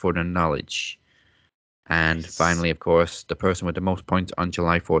Fight for the Knowledge. And finally, of course, the person with the most points on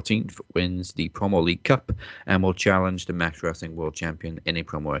July 14th wins the Promo League Cup and will challenge the Max Wrestling World Champion in a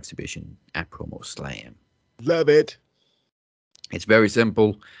promo exhibition at Promo Slam. Love it. It's very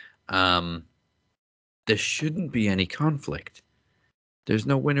simple. There shouldn't be any conflict. There's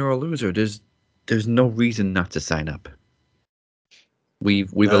no winner or loser. There's no reason not to sign up.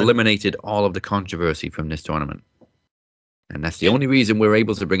 We've eliminated all of the controversy from this tournament, and that's the only reason we're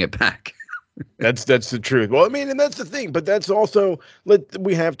able to bring it back. That's the truth. Well, I mean, and that's the thing, but that's also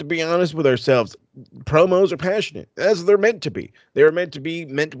we have to be honest with ourselves. Promos are passionate, as they're meant to be. They're meant to be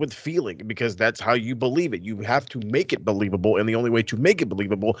meant with feeling, because that's how you believe it. You have to make it believable, and the only way to make it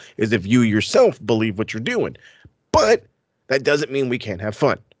believable is if you yourself believe what you're doing. But that doesn't mean we can't have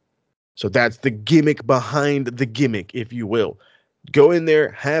fun. So that's the gimmick behind the gimmick, if you will. Go in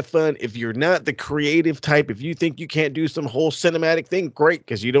there, have fun. If you're not the creative type, if you think you can't do some whole cinematic thing, great,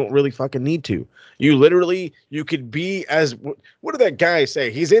 because you don't really fucking need to. You could be as, what did that guy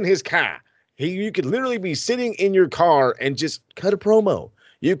say? He's in his car. You could literally be sitting in your car and just cut a promo.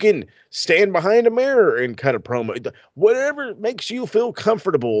 You can stand behind a mirror and cut a promo. Whatever makes you feel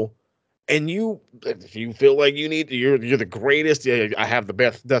comfortable. And if you feel like you're the greatest, I have the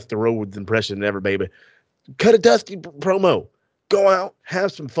best Dusty Rhodes impression ever, baby. Cut a Dusty promo. Go out,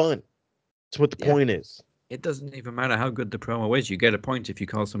 have some fun. That's what the point is. It doesn't even matter how good the promo is. You get a point if you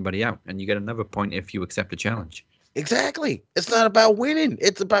call somebody out, and you get another point if you accept a challenge. Exactly. It's not about winning.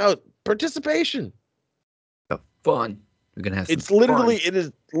 It's about participation. The fun. We're gonna have some It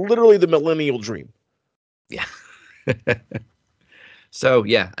is literally the millennial dream. Yeah. So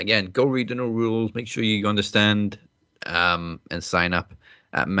yeah, again, go read the new rules. Make sure you understand, and sign up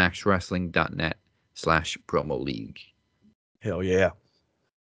at maxwrestling.net/promo league. Hell yeah.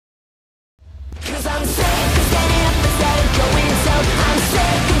 Cause I'm sick of standing up instead of going south. I'm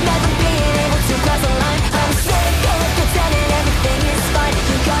sick of never being able to cross the line. I'm sick of pretending everything is fine.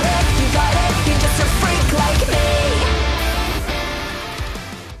 You got it, you're just a freak like me.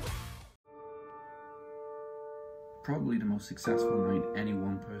 Probably the most successful night any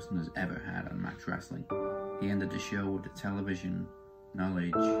one person has ever had on Max Wrestling. He ended the show with the television,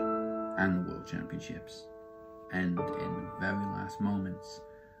 knowledge, and the World Championships. And in the very last moments,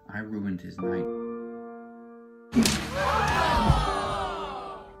 I ruined his night.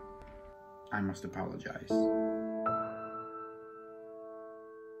 I must apologize.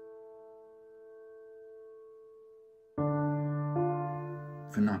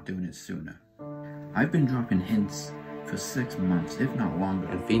 For not doing it sooner. I've been dropping hints for 6 months, if not longer.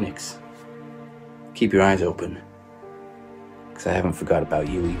 And Phoenix, keep your eyes open, because I haven't forgot about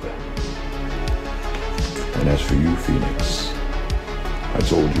you either. And as for you, Phoenix, I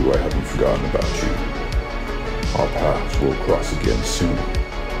told you I haven't forgotten about you. Our paths will cross again soon,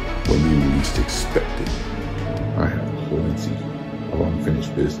 when you least expect it. I have plenty of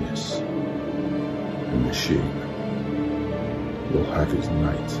unfinished business. In the shape, you'll have his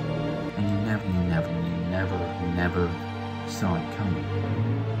night. And you never saw it coming.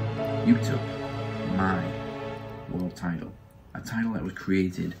 You took my world title, a title that was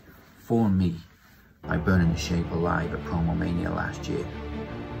created for me by burning the shape alive at Promo Mania last year.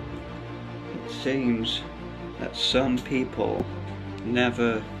 It seems that some people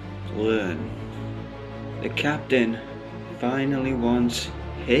never learn. The captain finally wants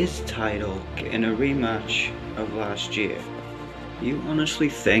his title in a rematch of last year. You honestly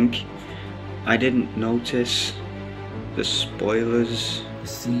think I didn't notice the spoilers? The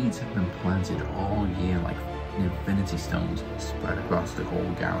seeds have been planted all year like infinity stones spread across the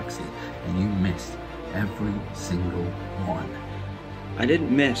whole galaxy, and you missed every single one. I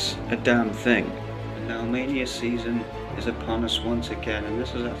didn't miss a damn thing. Now Mania season is upon us once again, and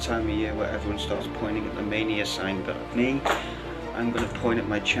this is that time of year where everyone starts pointing at the Mania sign, but me, I'm going to point at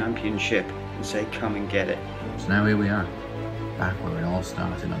my championship and say, come and get it. So now here we are, back where it all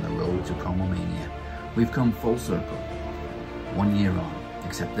started on the road to Promo Mania. We've come full circle, 1 year on,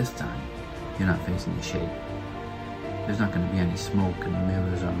 except this time, you're not facing the shape. There's not going to be any smoke and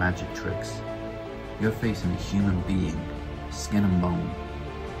mirrors or magic tricks. You're facing a human being, skin and bone.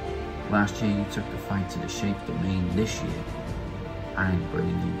 Last year you took the fight to the shape domain. This year, I'm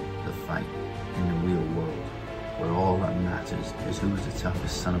bringing you the fight in the real world, where all that matters is who's the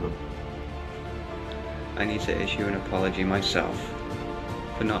toughest son of a... I need to issue an apology myself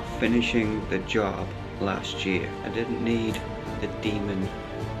for not finishing the job last year. I didn't need a demon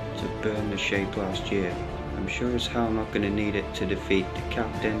to burn the shape last year. I'm sure as hell not going to need it to defeat the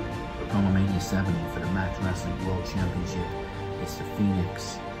captain, Promomania 7 for the Max Wrestling World Championship. It's the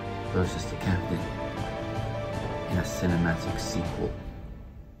Phoenix versus the Captain in a cinematic sequel.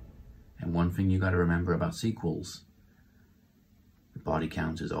 And one thing you gotta remember about sequels, the body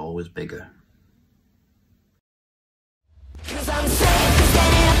count is always bigger. Cause I'm sick of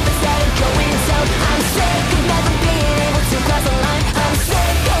standing up instead of going south. I'm sick of never being able to cross the line. I'm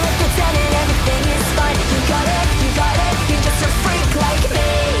sick of pretending everything is fine. You got it, you're just a freak like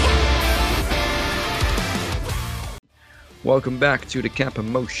me. Welcome back to the Cap and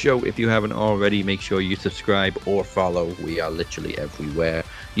Mo Show. If you haven't already, make sure you subscribe or follow. We are literally everywhere.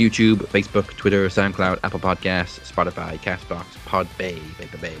 YouTube, Facebook, Twitter, SoundCloud, Apple Podcasts, Spotify, Castbox, Podbay,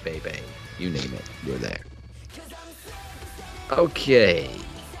 baby. You name it, we're there. Okay,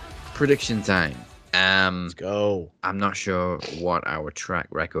 prediction time. Let's go. I'm not sure what our track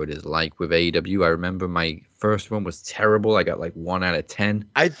record is like with AEW. I remember my first one was terrible. I got like 1 out of 10.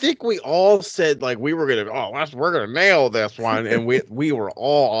 I think we all said like we're gonna nail this one, and we were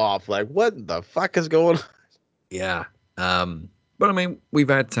all off. Like, what the fuck is going on? Yeah. But I mean, we've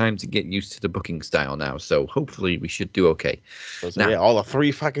had time to get used to the booking style now, so hopefully we should do okay. So yeah, all of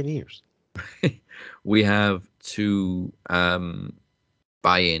 3 fucking years. We have 2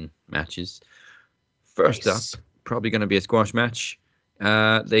 buy-in matches. First up, probably going to be a squash match.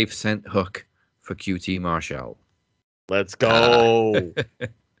 They've sent Hook for QT Marshall. Let's go.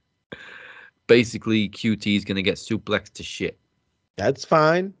 Basically, QT is going to get suplexed to shit. That's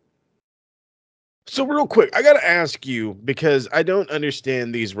fine. So real quick, I got to ask you, because I don't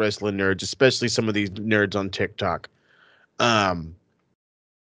understand these wrestling nerds, especially some of these nerds on TikTok.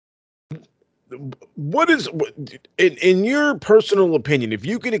 What is, in your personal opinion, if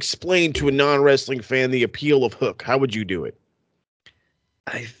you could explain to a non-wrestling fan the appeal of Hook, how would you do it?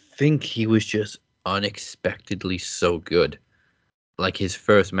 I think he was just unexpectedly so good. Like his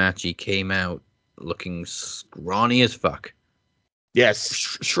first match, he came out looking scrawny as fuck. Yes.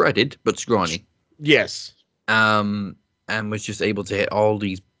 Shredded, but scrawny. Yes. And was just able to hit all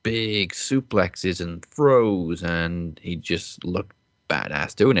these big suplexes and throws, and he just looked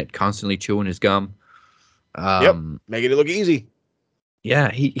badass doing it, constantly chewing his gum. Making it look easy. Yeah,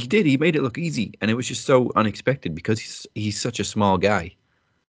 he did. He made it look easy, and it was just so unexpected because he's such a small guy.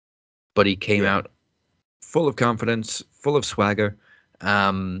 But he came out full of confidence, full of swagger,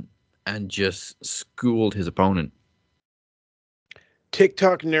 and just schooled his opponent.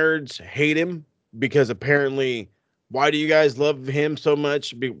 TikTok nerds hate him because apparently, why do you guys love him so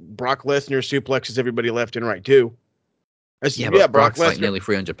much? Brock Lesnar suplexes everybody left and right too. But Brock's like nearly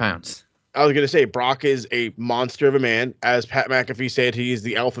 300 pounds. I was going to say, Brock is a monster of a man. As Pat McAfee said, he is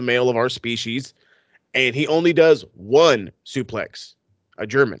the alpha male of our species. And he only does 1 suplex, a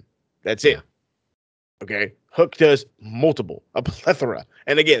German. That's it. Okay? Hook does multiple, a plethora.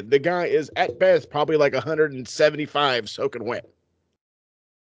 And again, the guy is at best probably like 175 soaking wet.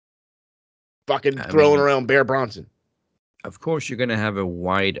 Fucking throwing around Bear Bronson. Of course, you're going to have a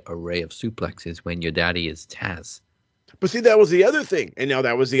wide array of suplexes when your daddy is Taz. But see, that was the other thing. And now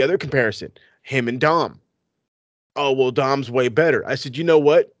that was the other comparison. Him and Dom. Oh, well, Dom's way better. I said, you know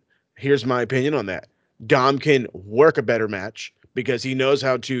what? Here's my opinion on that. Dom can work a better match because he knows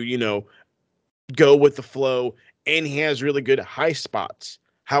how to, go with the flow, and he has really good high spots.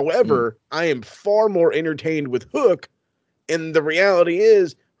 However, I am far more entertained with Hook, and the reality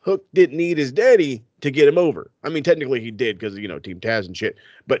is Hook didn't need his daddy to get him over. I mean, technically he did because, Team Taz and shit,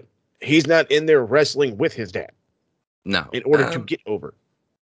 but he's not in there wrestling with his dad. No. In order to get over.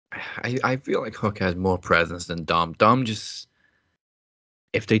 I feel like Hook has more presence than Dom. Dom just,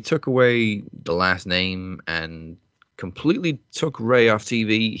 if they took away the last name and completely took Ray off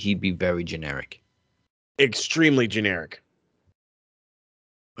TV, he'd be very generic. Extremely generic.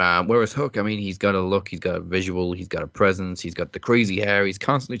 Whereas Hook, I mean, he's got a look, he's got a visual, he's got a presence, he's got the crazy hair, he's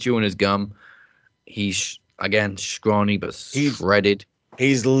constantly chewing his gum. He's, again, scrawny but shredded.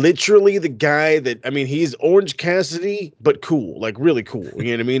 He's literally the guy that, he's Orange Cassidy, but cool, like really cool. You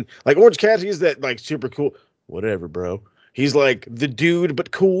know what I mean? Like Orange Cassidy is that like super cool, whatever, bro. He's like the dude,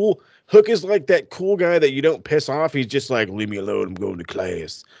 but cool. Hook is like that cool guy that you don't piss off. He's just like, leave me alone, I'm going to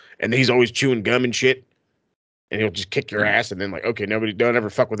class. And he's always chewing gum and shit. And he'll just kick your ass. And then like, okay, don't ever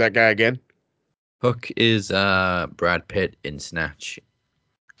fuck with that guy again. Hook is Brad Pitt in Snatch.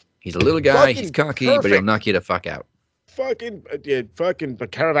 He's a little guy, he's cocky, but he'll knock you the fuck out. Fucking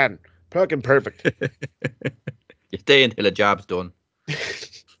caravan. Fucking perfect. You stay until the job's done.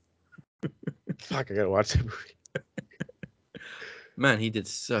 Fuck, I gotta watch that movie. Man, he did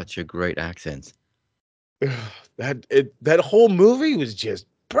such a great accent. That whole movie was just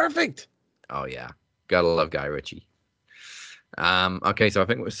perfect. Oh yeah, gotta love Guy Ritchie. Okay, so I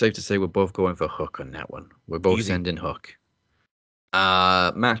think it's safe to say we're both going for Hook on that one. We're both Easy. sending Hook.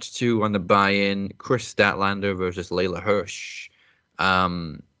 Match 2 on the buy-in: Chris Statlander versus Layla Hirsch.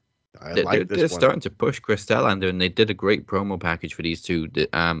 They're starting to push Chris Statlander, and they did a great promo package for these two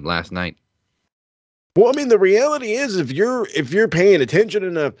last night. Well, I mean, the reality is, if you're paying attention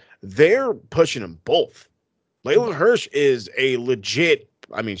enough, they're pushing them both. Layla Hirsch is a legit.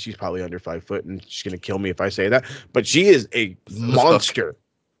 I mean, she's probably under 5 foot, and she's gonna kill me if I say that. But she is a monster.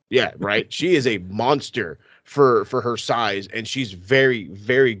 Yeah, right. She is a monster for her size, and she's very,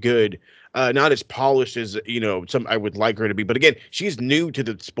 very good. Not as polished as some I would like her to be, but again, she's new to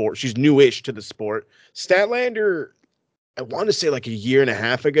the sport. She's newish to the sport. Statlander, I want to say like a year and a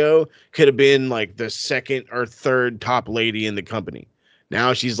half ago, could have been like the second or third top lady in the company.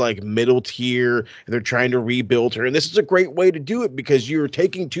 Now she's like middle tier, and they're trying to rebuild her. And this is a great way to do it because you're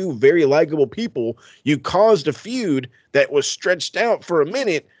taking two very likable people. You caused a feud that was stretched out for a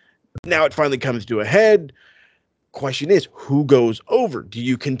minute. Now it finally comes to a head. Question is, who goes over? Do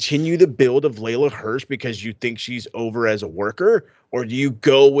you continue the build of Layla Hirsch because you think she's over as a worker? Or do you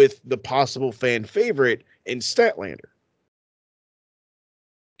go with the possible fan favorite in Statlander?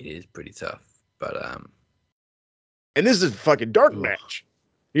 It is pretty tough, but and this is a fucking dark match.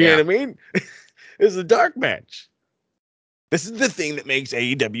 You know what I mean? This is a dark match. This is the thing that makes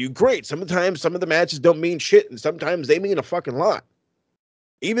AEW great. Sometimes some of the matches don't mean shit, and sometimes they mean a fucking lot.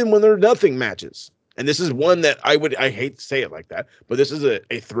 Even when they're nothing matches. And this is one that I hate to say it like that, but this is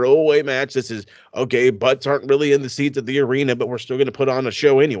a throwaway match. This is, okay, butts aren't really in the seats of the arena, but we're still going to put on a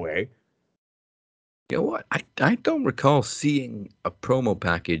show anyway. You know what? I don't recall seeing a promo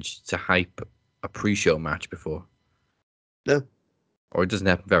package to hype a pre-show match before. No. Or it doesn't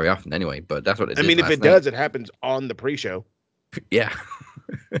happen very often anyway, but that's what it is. I mean, if it does, it happens on the pre-show. Yeah.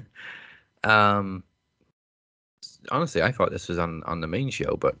 Honestly, I thought this was on the main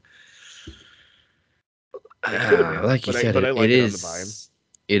show, but like you said,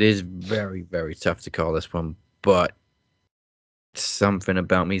 it is very, very tough to call this one, but something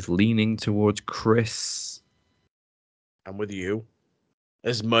about me is leaning towards Chris. I'm with you.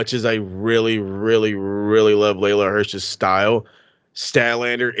 As much as I really, really, really love Layla Hirsch's style,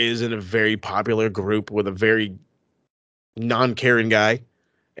 Statlander is in a very popular group with a very non-caring guy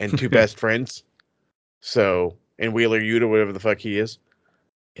and two best friends. So, and Wheeler Yuta, whatever the fuck he is.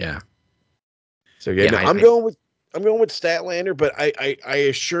 Yeah. So yeah, I'm going with Statlander, but I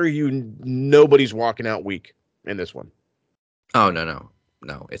assure you, nobody's walking out weak in this one. Oh no,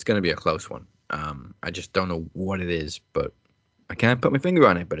 it's going to be a close one. I just don't know what it is, but I can't put my finger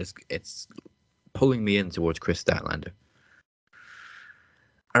on it. But it's pulling me in towards Chris Statlander.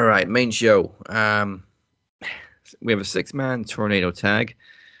 All right, main show. We have a 6-man tornado tag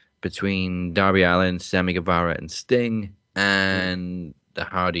between Darby Allin, Sammy Guevara, and Sting, and the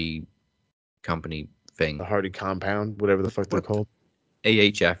Hardy Company thing. The Hardy Compound, whatever the fuck they're called.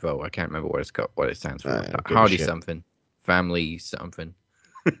 AHFO. I can't remember what it's called, what it stands for. Hardy something. Family something.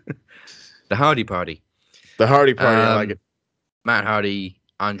 The Hardy Party. The Hardy Party, I like it. Matt Hardy,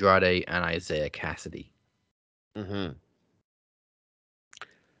 Andrade, and Isaiah Cassidy. Mm-hmm.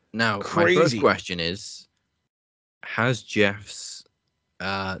 Now, my first question is, has Jeff's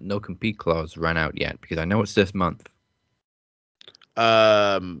no compete clause run out yet? Because I know it's this month.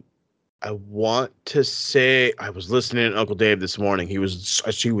 I want to say, I was listening to Uncle Dave this morning.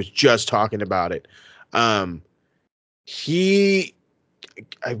 She was just talking about it. I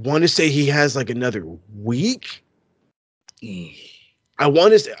want to say he has like another week. I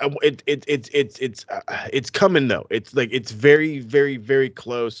want to say it's coming though. It's like, it's very, very, very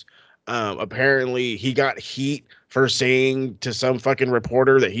close. Apparently he got heat for saying to some fucking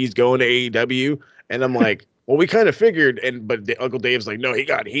reporter that he's going to AEW. And I'm like, well, we kind of figured, but Uncle Dave's like, no, he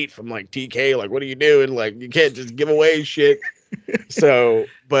got heat from like TK. Like, what are you doing? Like, you can't just give away shit. So,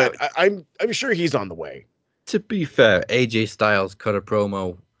 but I'm sure he's on the way. To be fair, AJ Styles cut a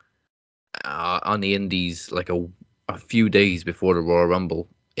promo on the Indies like a few days before the Royal Rumble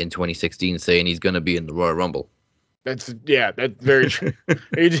in 2016, saying he's going to be in the Royal Rumble. That's very true.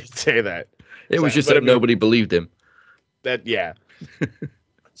 He did say that. It was just that nobody believed him.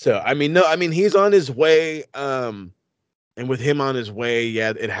 So, he's on his way. And with him on his way,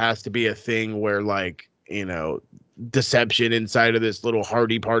 it has to be a thing where, like, deception inside of this little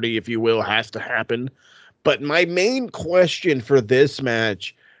Hardy Party, if you will, has to happen. But my main question for this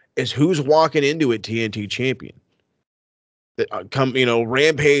match is who's walking into it TNT champion?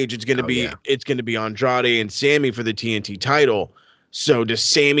 Rampage, it's going to be Andrade and Sammy for the TNT title. So does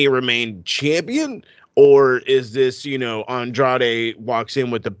Sammy remain champion? Or is this, Andrade walks in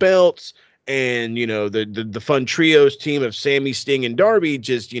with the belts and the Fun Trios team of Sammy, Sting, and Darby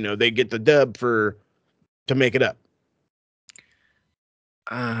just they get the dub to make it up.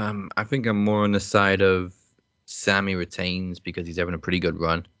 I think I'm more on the side of Sammy retains because he's having a pretty good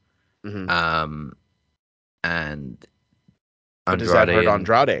run. Mm-hmm. And But does that hurt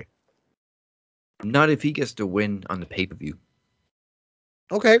Andrade? Not if he gets to win on the pay-per-view.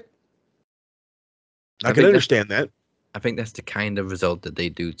 Okay. I can understand that. I think that's the kind of result that they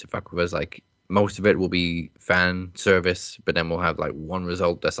do to fuck with us. Like, most of it will be fan service, but then we'll have like one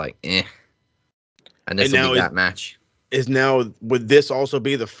result that's like, eh. And this will be that match. Would this also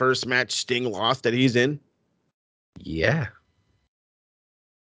be the first match Sting lost that he's in? Yeah.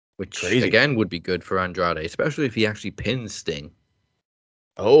 Which, Crazy. Again, would be good for Andrade, especially if he actually pins Sting.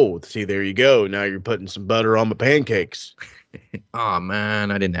 Oh, see, there you go. Now you're putting some butter on my pancakes. Oh,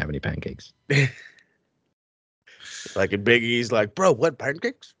 man, I didn't have any pancakes. Like in Big E's like, bro, what,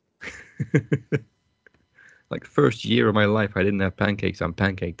 pancakes? Like, first year of my life, I didn't have pancakes on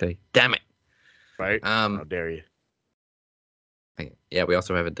Pancake Day. Damn it. Right? How dare you? Yeah, we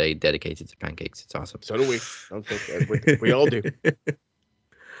also have a day dedicated to pancakes. It's awesome. So do we. Okay, we all do.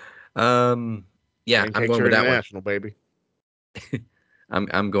 Yeah, pancakes I'm going with that one. Baby.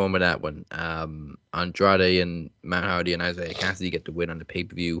 I'm going with that one. Andrade and Matt Hardy and Isaiah Cassidy get the win on the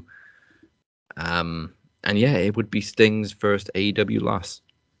pay-per-view. And yeah, it would be Sting's first AEW loss.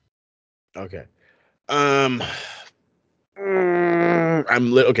 Okay.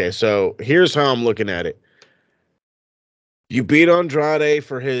 Okay, so here's how I'm looking at it. You beat Andrade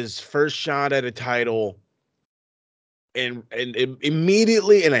for his first shot at a title, and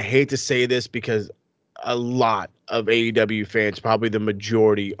immediately, and I hate to say this because a lot of AEW fans, probably the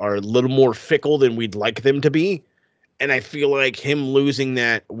majority, are a little more fickle than we'd like them to be, and I feel like him losing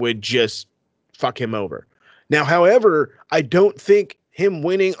that would just fuck him over. Now, however, I don't think him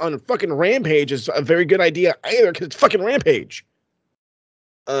winning on a fucking Rampage is a very good idea either, because it's fucking Rampage.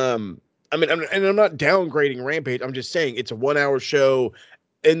 I mean, I'm not downgrading Rampage. I'm just saying it's a 1 hour show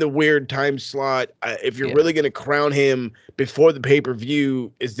in the weird time slot. If you're really going to crown him before the pay-per-view,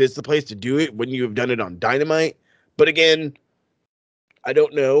 is this the place to do it when you have done it on Dynamite? But again, I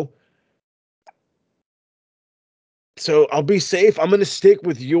don't know. So I'll be safe. I'm going to stick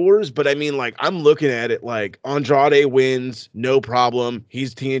with yours, but I mean, like, I'm looking at it like Andrade wins, no problem.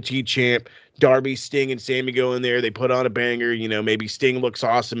 He's TNT champ. Darby, Sting, and Sammy go in there. They put on a banger. Maybe Sting looks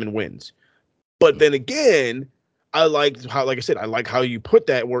awesome and wins. But then again, I like how you put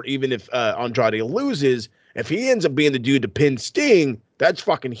that, where even if Andrade loses, if he ends up being the dude to pin Sting, that's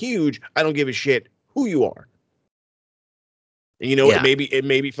fucking huge. I don't give a shit who you are. And what?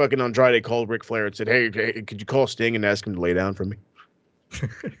 Maybe fucking Andrade called Ric Flair and said, hey, could you call Sting and ask him to lay down for me?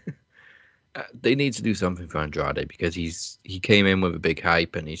 They need to do something for Andrade because he came in with a big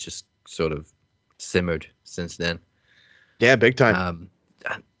hype and he's just sort of simmered since then. Yeah, big time.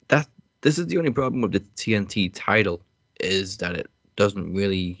 This is the only problem with the TNT title, is that it doesn't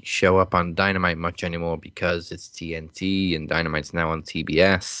really show up on Dynamite much anymore because it's TNT and Dynamite's now on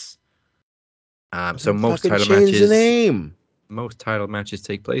TBS. So most title matches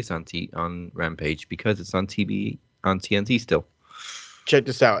take place on Rampage because it's on TNT still. Check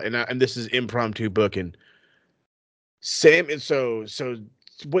this out, and this is impromptu booking. So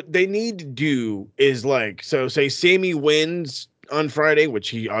what they need to do is say Sammy wins on Friday, which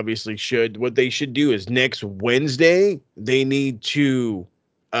he obviously should. What they should do is next Wednesday, they need to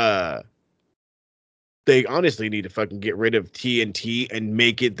they honestly need to fucking get rid of TNT and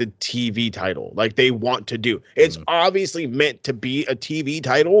make it the TV title like they want to do. It's obviously meant to be a TV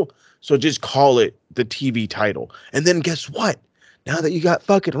title, so just call it the TV title. And then guess what? Now that you got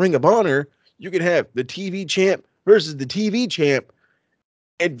fucking Ring of Honor, you can have the TV champ versus the TV champ.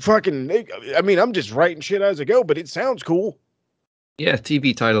 And fucking, I mean, I'm just writing shit as I go, but it sounds cool. Yeah,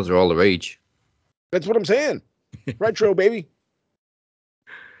 TV titles are all the rage. That's what I'm saying. Retro, baby.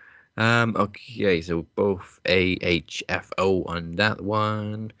 Okay, so both AHFO on that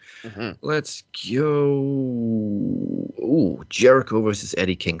one. Mm-hmm. Let's go. Ooh, Jericho versus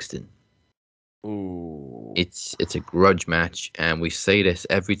Eddie Kingston. Ooh. It's a grudge match, and we say this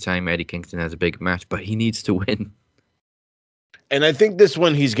every time Eddie Kingston has a big match, but he needs to win. And I think this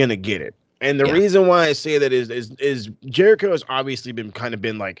one he's gonna get it. And the reason why I say that is Jericho has obviously been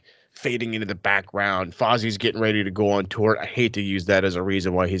like fading into the background. Fozzie's getting ready to go on tour. I hate to use that as a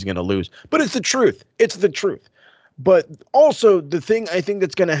reason why he's gonna lose, but it's the truth. It's the truth. But also the thing I think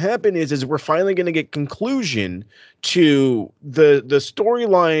that's gonna happen is we're finally gonna get conclusion to the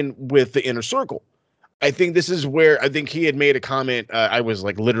storyline with the Inner Circle. I think this is where I think he had made a comment. I was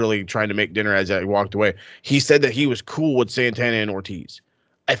like literally trying to make dinner as I walked away. He said that he was cool with Santana and Ortiz.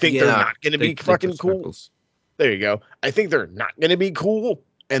 I think they're not going to be they fucking touch cool. knuckles. There you go. I think they're not going to be cool,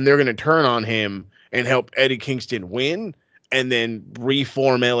 and they're going to turn on him and help Eddie Kingston win, and then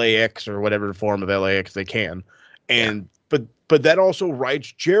reform LAX or whatever form of LAX they can. And but that also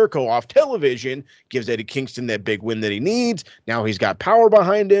writes Jericho off television, gives Eddie Kingston that big win that he needs. Now he's got power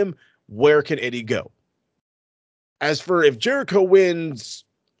behind him. Where can Eddie go? As for if Jericho wins,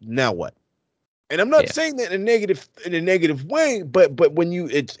 now what? And I'm not saying that in a negative way, but when you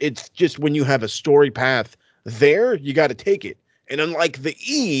it's just when you have a story path there, you got to take it. And unlike the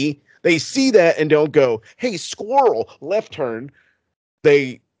E, they see that and don't go, "Hey, squirrel, left turn."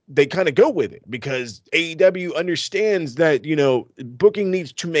 They kind of go with it because AEW understands that, booking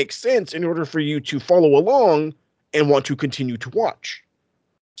needs to make sense in order for you to follow along and want to continue to watch.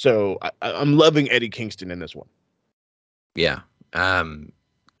 So I'm loving Eddie Kingston in this one. Yeah.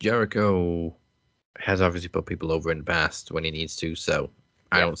 Jericho has obviously put people over in the past when he needs to, so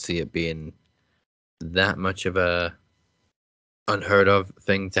I don't see it being that much of a unheard of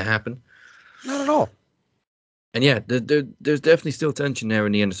thing to happen. Not at all. And yeah, there's definitely still tension there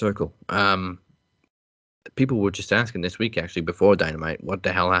in the inner circle. People were just asking this week, actually, before Dynamite, what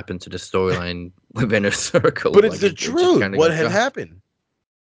the hell happened to the storyline with Inner Circle? But it's the truth. What had happened?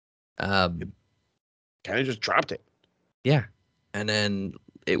 Kind of just dropped it. Yeah. And then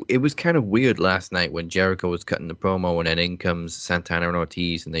it was kind of weird last night when Jericho was cutting the promo, and then in comes Santana and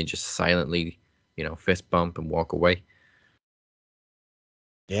Ortiz, and they just silently, fist bump and walk away.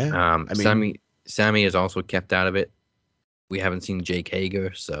 Yeah. Sammy is also kept out of it. We haven't seen Jake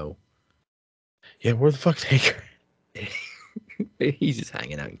Hager, so yeah, where the fuck's Hager? He's just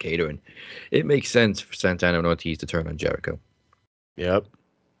hanging out and catering. It makes sense for Santana and Ortiz to turn on Jericho. Yep.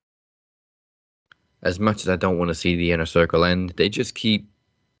 As much as I don't want to see the Inner Circle end, they just keep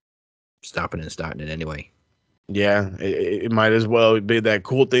stopping and starting it anyway. Yeah, it might as well be that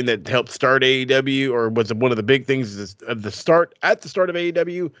cool thing that helped start AEW, or was one of the big things at the start of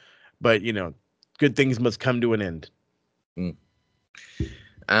AEW. But good things must come to an end.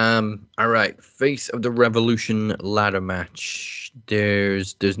 All right, Face of the Revolution ladder match.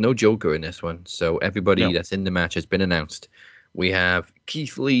 There's no Joker in this one, so everybody that's in the match has been announced. We have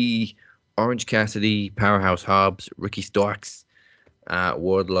Keith Lee, Orange Cassidy, Powerhouse Hobbs, Ricky Starks,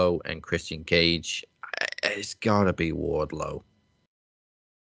 Wardlow, and Christian Cage. It's gotta be Wardlow.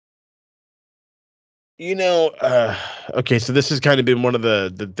 Okay, so this has kind of been one of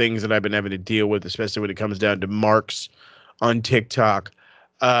the things that I've been having to deal with, especially when it comes down to marks on TikTok.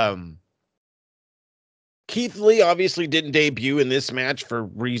 Keith Lee obviously didn't debut in this match for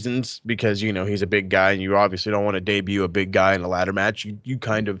reasons, because he's a big guy, and you obviously don't want to debut a big guy in a ladder match. You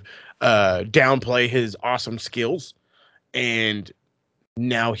kind of downplay his awesome skills, and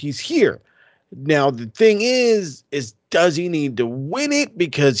now he's here. Now the thing is does he need to win it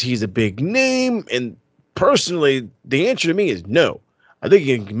because he's a big name? And personally, the answer to me is no. I think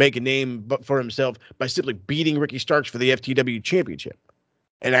he can make a name for himself by simply beating Ricky Starks for the FTW championship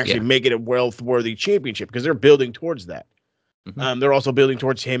and actually make it a wealth-worthy championship, because they're building towards that. Mm-hmm. They're also building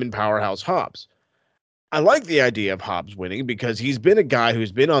towards him and Powerhouse Hobbs. I like the idea of Hobbs winning because he's been a guy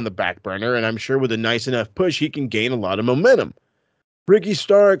who's been on the back burner, and I'm sure with a nice enough push, he can gain a lot of momentum. Ricky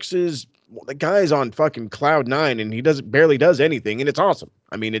Starks the guy's on fucking cloud 9, and he barely does anything, and it's awesome.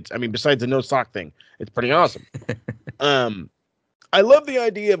 Besides the no sock thing, it's pretty awesome. I love the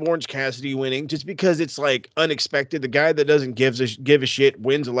idea of Orange Cassidy winning just because it's like unexpected. The guy that doesn't give a shit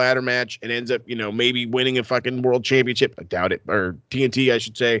wins a ladder match and ends up, maybe winning a fucking world championship. I doubt it, or TNT, I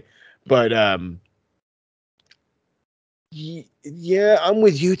should say. But yeah, I'm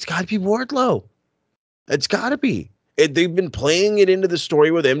with you. It's got to be Wardlow. It's got to be. They've been playing it into the story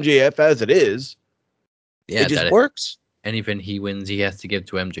with MJF as it is. Yeah, it just works. Anything he wins, he has to give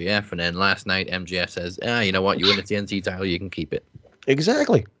to MJF. And then last night, MJF says, you know what? You win the TNT title, you can keep it.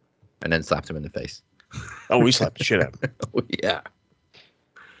 Exactly. And then slapped him in the face. Oh, we slapped the shit out of him. Oh, yeah.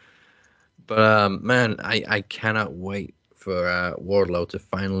 But, man, I cannot wait for Wardlow to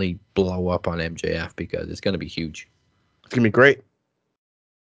finally blow up on MJF, because it's going to be huge. It's going to be great.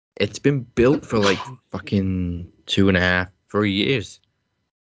 It's been built for like fucking 2.5, 3 years.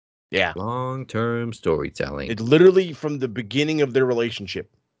 Yeah. Long-term storytelling. It's literally from the beginning of their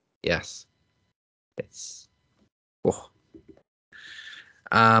relationship. Yes. It's... Oh.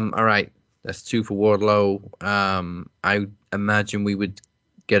 All right. That's 2 for Wardlow. I imagine we would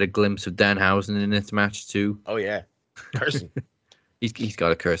get a glimpse of Danhausen in this match too. Oh, yeah. Cursing. He's got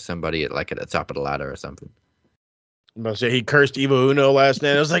to curse somebody at the top of the ladder or something. I'm about to say he cursed Evil Uno last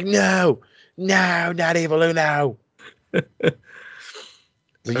night. I was like, no, not Evil Uno.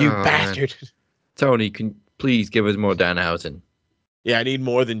 You bastard. Man. Tony, can please give us more Danhausen. Yeah, I need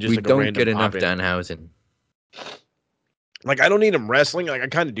more than just we like a don't random get enough pop-in. Danhausen. Like, I don't need him wrestling. Like, I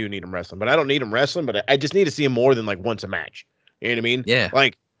kind of do need him wrestling, but I don't need him wrestling. But I just need to see him more than like once a match. You know what I mean? Yeah.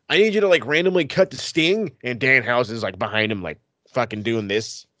 Like, I need you to like randomly cut the Sting, and Danhausen's like behind him, like fucking doing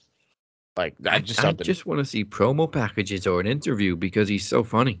this. Like, that's just I something. just want to see promo packages or an interview because he's so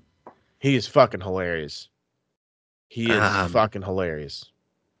funny. He is fucking hilarious. He is fucking hilarious.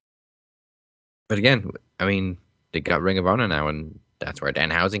 But again, I mean, they got Ring of Honor now, and that's where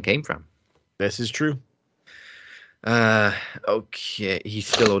Danhausen came from. This is true. Okay. He's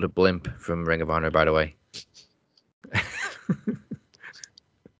still owed a blimp from Ring of Honor, by the way.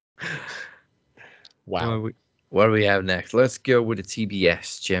 Wow. What do we have next? Let's go with the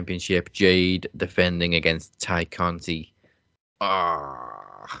TBS Championship. Jade defending against Ty Conti.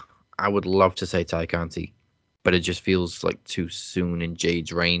 I would love to say Ty Conti, but it just feels like too soon in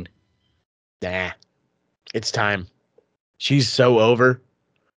Jade's reign. Nah. It's time. She's so over.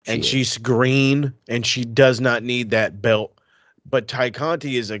 And she's green, and she does not need that belt. But Ty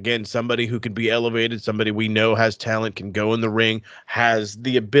Conti is, again, somebody who can be elevated, somebody we know has talent, can go in the ring, has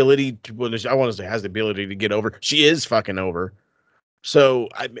the ability to, well, I want to say has the ability to get over. She is fucking over. So,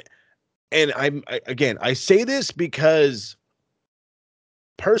 I say this because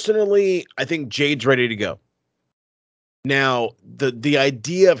personally, I think Jade's ready to go. Now, the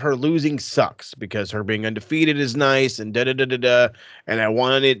idea of her losing sucks because her being undefeated is nice and da-da-da-da-da, and I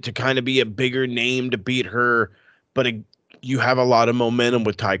wanted it to kind of be a bigger name to beat her, but you have a lot of momentum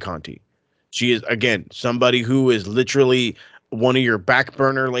with Ty Conti. She is, again, somebody who is literally one of your back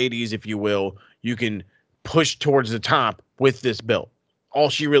burner ladies, if you will. You can push towards the top with this belt.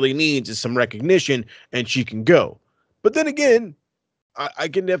 All she really needs is some recognition, and she can go. But then again, I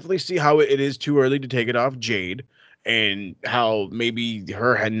can definitely see how it is too early to take it off Jade, and how maybe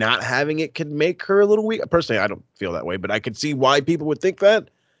her not having it could make her a little weak. Personally, I don't feel that way, but I could see why people would think that.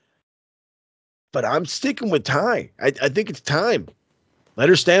 But I'm sticking with Ty. I think it's time. Let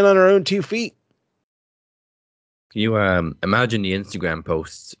her stand on her own 2 feet. Can you imagine the Instagram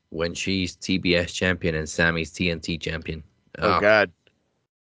posts when she's TBS champion and Sammy's TNT champion? Oh God.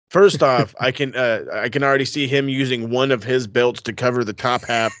 First off, I can already see him using one of his belts to cover the top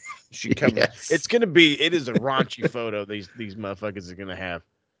half. She covers. Yes. It is a raunchy photo these motherfuckers are gonna have.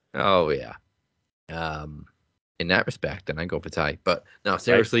 Oh yeah. In that respect, then I go for Ty. But no,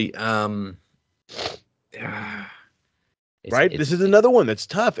 seriously, right? This is another one that's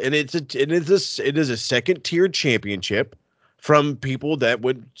tough, and it is a second tier championship from people that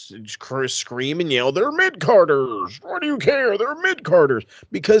would scream and yell, "They're mid-carders. What do you care? They're mid-carders,"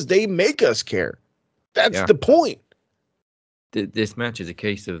 because they make us care. That's the point. This match is a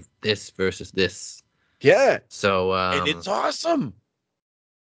case of this versus this. Yeah. So and it's awesome.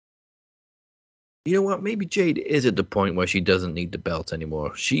 You know what? Maybe Jade is at the point where she doesn't need the belt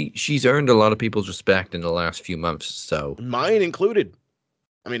anymore. She's earned a lot of people's respect in the last few months. So mine included.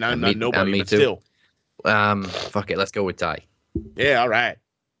 I mean, I'm not nobody, but still. Fuck it. Let's go with Ty. Yeah. All right.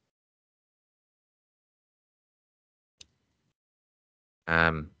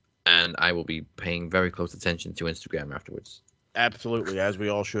 And I will be paying very close attention to Instagram afterwards. Absolutely, as we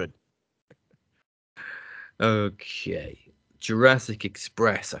all should. Okay. Jurassic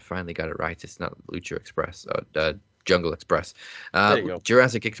Express. I finally got it right. It's not Lucha Express. Jungle Express. There you go.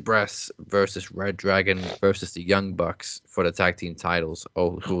 Jurassic Express versus Red Dragon versus the Young Bucks for the tag team titles.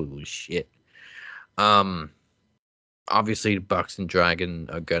 Oh, holy shit. Obviously, the Bucks and Dragon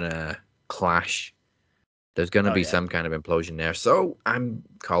are gonna clash. There's gonna be some kind of implosion there. So I'm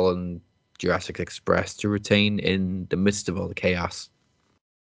calling Jurassic Express to retain in the midst of all the chaos.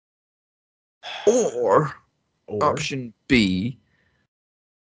 Or option B,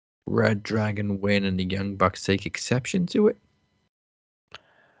 Red Dragon win and the Young Bucks take exception to it.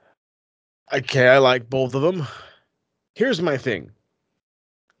 Okay, I like both of them. Here's my thing.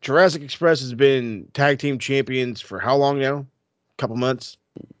 Jurassic Express has been tag team champions for how long now? A couple months?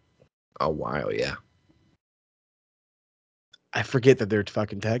 A while, yeah. I forget that they're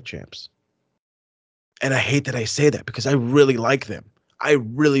fucking tag champs. And I hate that I say that because I really like them. I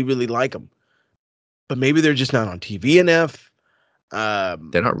really, really like them. But maybe they're just not on TV enough.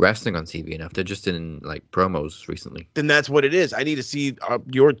 They're not wrestling on TV enough. They're just in like promos recently. Then that's what it is. I need to see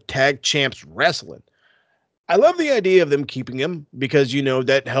your tag champs wrestling. I love the idea of them keeping them because, you know,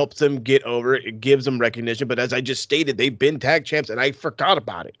 that helps them get over it. It gives them recognition. But as I just stated, they've been tag champs and I forgot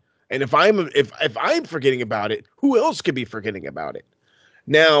about it. And if I'm forgetting about it, who else could be forgetting about it?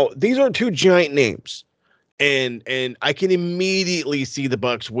 Now, these are two giant names. And I can immediately see the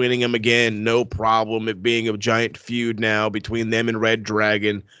Bucks winning them again. No problem. It being a giant feud now between them and Red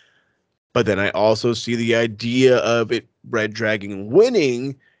Dragon. But then I also see the idea of it Red Dragon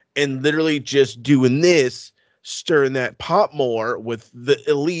winning and literally just doing this, stirring that pot more with the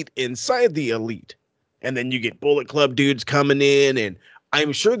elite inside the elite. And then you get Bullet Club dudes coming in, and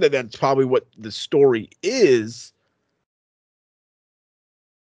I'm sure that that's probably what the story is.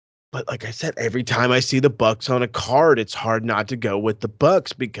 But like I said, every time I see the Bucks on a card, it's hard not to go with the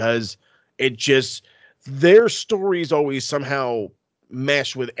Bucks because it just, their stories always somehow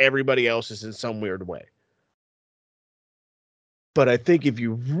mesh with everybody else's in some weird way. But I think if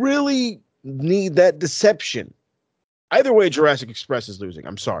you really need that deception, either way, Jurassic Express is losing.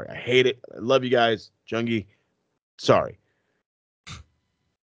 I'm sorry. I hate it. I love you guys. Jungie, sorry.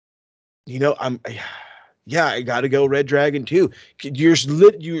 You know, I got to go Red Dragon too. You're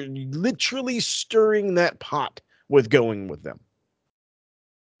literally stirring that pot with going with them.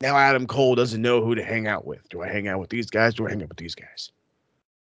 Now Adam Cole doesn't know who to hang out with. Do I hang out with these guys? Do I hang out with these guys?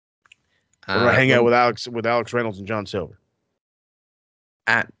 Or do I hang out with Alex Reynolds and John Silver?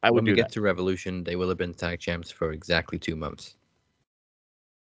 When we get to Revolution, they will have been tag champs for exactly 2 months.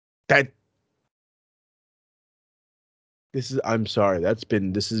 I'm sorry.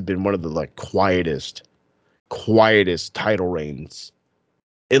 This has been one of the like quietest title reigns,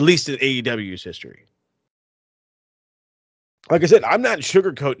 at least in AEW's history. Like I said, I'm not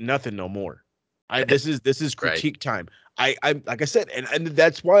sugarcoating nothing no more. This is critique time. I'm like I said, and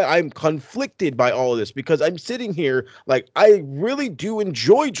that's why I'm conflicted by all of this, because I'm sitting here like I really do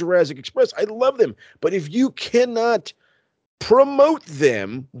enjoy Jurassic Express. I love them, but if you cannot promote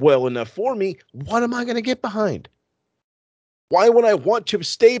them well enough for me, what am I going to get behind? Why would I want to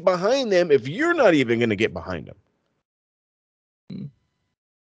stay behind them if you're not even going to get behind them?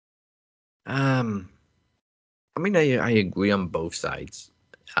 I mean, I agree on both sides.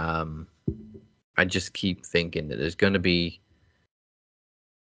 I just keep thinking that there's going to be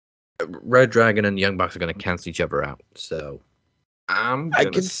Red Dragon and Young Bucks are going to cancel each other out. So I'm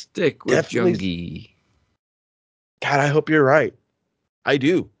going to stick with Jungie. God, I hope you're right. I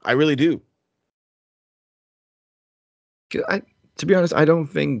do. I really do. To be honest, I don't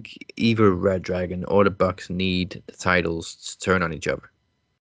think either Red Dragon or the Bucks need the titles to turn on each other.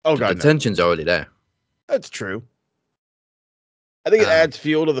 Oh, God, the tension's already there. That's true. I think it adds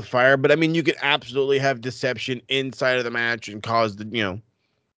fuel to the fire, but I mean, you could absolutely have deception inside of the match and cause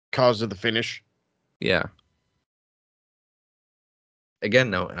of the finish. Yeah.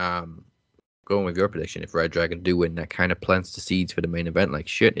 Again, though, going with your prediction, if Red Dragon do win, that kind of plants the seeds for the main event. Like,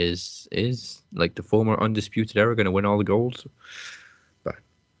 shit, is like the former Undisputed Era going to win all the golds? But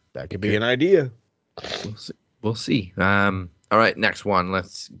that could be an idea. We'll see. All right, next one.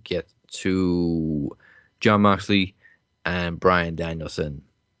 Let's get to Jon Moxley and Bryan Danielson.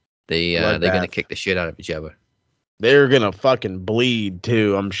 They're going to kick the shit out of each other. They're going to fucking bleed,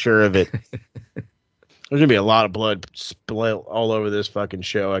 too. I'm sure of it. There's going to be a lot of blood spilled all over this fucking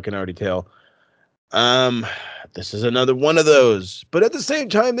show. I can already tell. This is another one of those. But at the same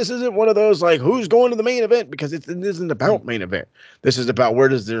time, this isn't one of those, like, who's going to the main event? Because it isn't about main event. This is about where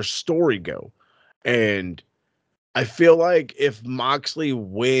does their story go? And I feel like if Moxley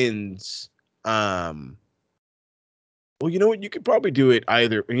wins, well, you know what? You could probably do it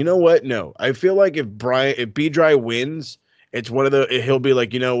either. You know what? No. I feel like if B-Dry wins, it's one of he'll be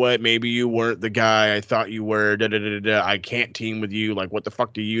like, you know what? Maybe you weren't the guy I thought you were. I can't team with you. Like, what the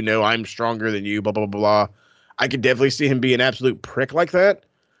fuck do you know? I'm stronger than you. Blah, blah, blah, blah. I could definitely see him be an absolute prick like that.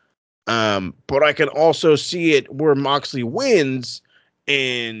 But I can also see it where Moxley wins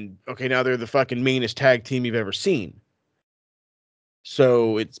and, okay, now they're the fucking meanest tag team you've ever seen.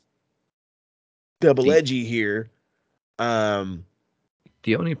 So it's double-edgy here. The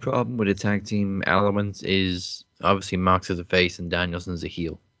only problem with the tag team elements is obviously Mox is a face and Danielson's a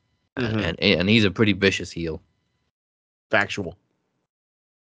heel. Mm-hmm. And he's a pretty vicious heel. Factual.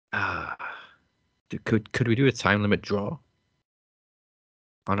 Could we do a time limit draw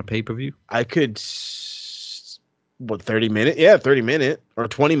on a pay-per-view? I could, 30 minute? Yeah, 30 minute or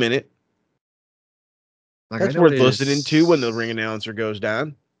 20 minute. Like, that's worth listening to when the ring announcer goes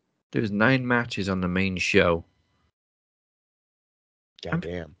down. There's 9 matches on the main show.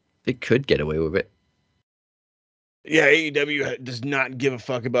 Goddamn. They could get away with it. Yeah, AEW does not give a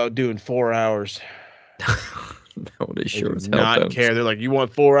fuck about doing 4 hours. No, they sure do not care. They're like, you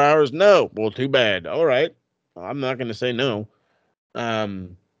want 4 hours? No. Well, too bad. All right. I'm not going to say no. Oh,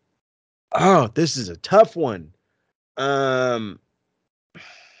 this is a tough one. I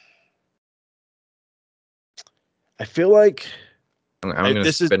feel like I'm going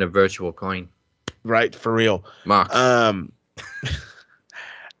to spin a virtual coin. Right, for real. Mox.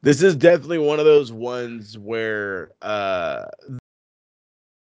 This is definitely one of those ones where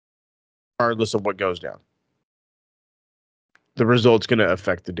regardless of what goes down. The result's going to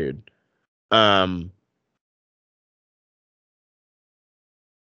affect the dude.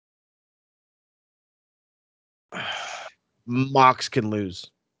 Mox can lose.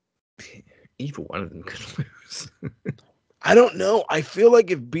 Either one of them could lose. I don't know. I feel like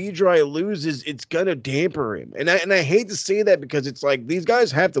if B-Dry loses, it's gonna damper him, and I hate to say that because it's like these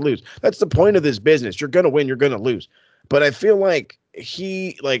guys have to lose. That's the point of this business. You're gonna win. You're gonna lose. But I feel like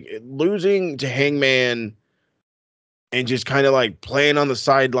losing to Hangman and just kind of like playing on the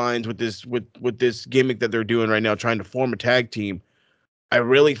sidelines with this gimmick that they're doing right now, trying to form a tag team. I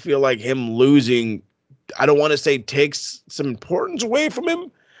really feel like him losing, I don't want to say takes some importance away from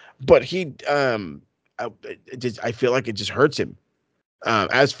him, but I feel like it just hurts him.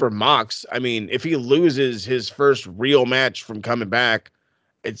 As for Mox, I mean, if he loses his first real match from coming back,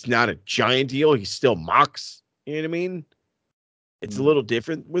 it's not a giant deal. He's still Mox. You know what I mean? It's a little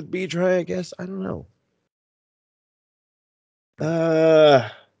different with B-Dry, I guess. I don't know. I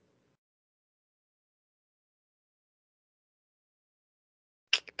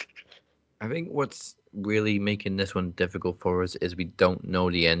think what's really making this one difficult for us is we don't know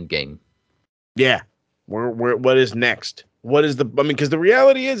the end game. Yeah. What is next? What is because the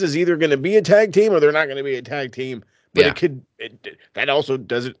reality is either going to be a tag team or they're not going to be a tag team. But that also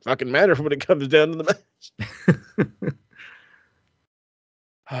doesn't fucking matter when it comes down to the match.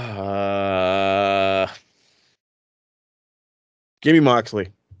 Give me Moxley.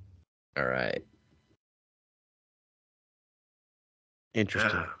 All right.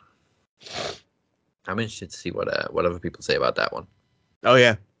 Interesting. I'm interested to see what other people say about that one. Oh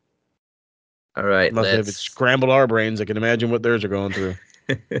yeah. All right. Must have scrambled our brains. I can imagine what theirs are going through.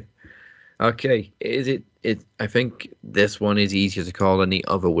 Okay. Is it? I think this one is easier to call than the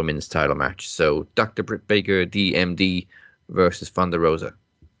other women's title match. So Dr. Britt Baker, DMD versus Thunder Rosa.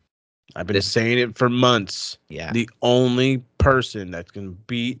 I've been saying it for months. Yeah. The only person that's going to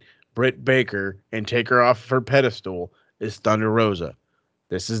beat Britt Baker and take her off of her pedestal is Thunder Rosa.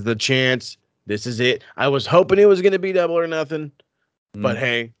 This is the chance. This is it. I was hoping it was going to be Double or Nothing. But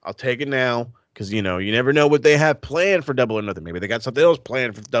hey, I'll take it now because, you never know what they have planned for Double or Nothing. Maybe they got something else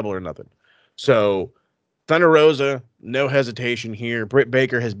planned for Double or Nothing. So Thunder Rosa, no hesitation here. Britt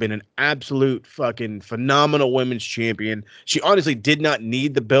Baker has been an absolute fucking phenomenal women's champion. She honestly did not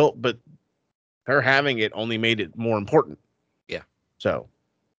need the belt, but her having it only made it more important. Yeah. So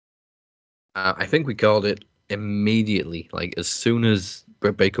I think we called it immediately. Like as soon as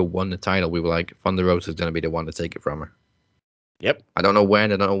Britt Baker won the title, we were like, Thunder Rosa is going to be the one to take it from her. Yep. I don't know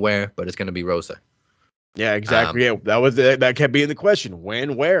when, I don't know where, but it's going to be Rosa. Yeah, exactly. That kept being the question.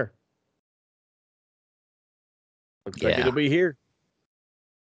 When, where? Looks like it'll be here.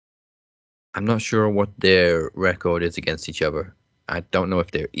 I'm not sure what their record is against each other. I don't know if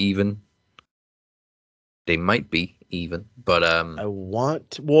they're even. They might be even, but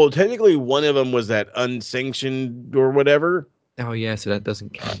technically one of them was that unsanctioned or whatever. Oh yeah, so that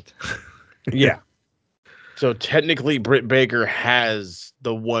doesn't count. Yeah. So technically Britt Baker has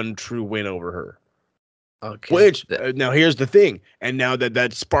the one true win over her. Okay. Which now here's the thing, and now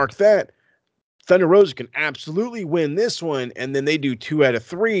that sparked that, Thunder Rosa can absolutely win this one, and then they do 2 out of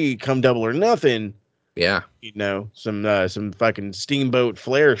 3 come Double or Nothing. Yeah. Some fucking Steamboat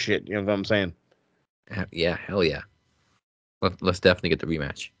Flair shit. You know what I'm saying? Yeah, hell yeah. Let's definitely get the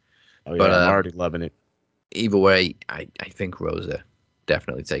rematch. Oh yeah, but, I'm already loving it. Either way, I think Rosa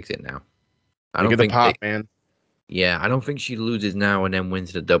definitely takes it now. I don't think the pop, man. Yeah, I don't think she loses now and then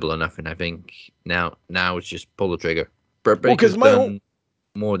wins the Double or Nothing. I think now it's just pull the trigger. Britt Baker's done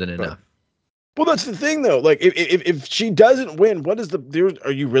more than enough. Well, that's the thing, though. Like, if she doesn't win, what is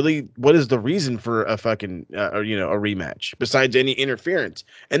the reason for a fucking a rematch besides any interference?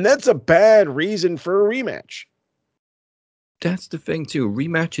 And that's a bad reason for a rematch. That's the thing too.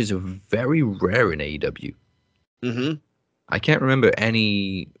 Rematches are very rare in AEW. Mm-hmm. I can't remember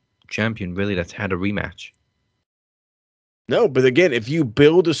any champion really that's had a rematch. No, but again, if you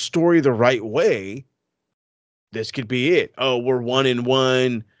build a story the right way, this could be it. Oh, we're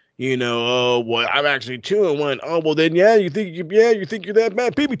 1-1. Oh, well, I'm actually 2-1. Oh, well, then, you think you're that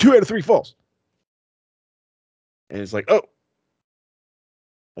bad? Maybe 2 out of 3 falls. And it's like, oh,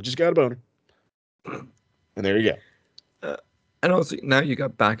 I just got a boner. And there you go. And also, now you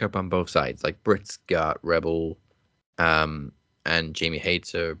got backup on both sides. Like, Britt's got Rebel, and Jamie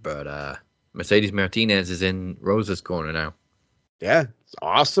hates her, but Mercedes Martinez is in Rosa's corner now. Yeah, it's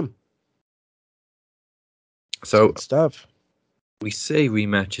awesome. So, good stuff. We say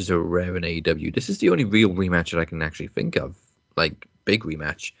rematches are rare in AEW. This is the only real rematch that I can actually think of. Like, big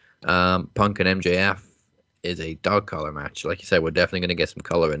rematch. Punk and MJF is a dog collar match. Like you said, we're definitely going to get some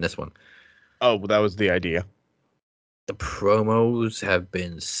color in this one. Oh, well, that was the idea. The promos have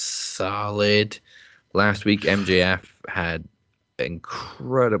been solid. Last week, MJF had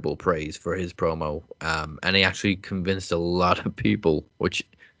incredible praise for his promo, and he actually convinced a lot of people, which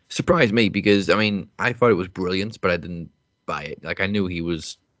surprised me because, I mean, I thought it was brilliant, but I didn't buy it. Like, I knew he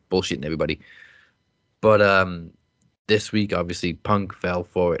was bullshitting everybody. But this week, obviously, Punk fell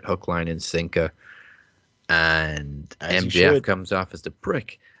for it, hook, line, and sinker, and As MJF comes off as the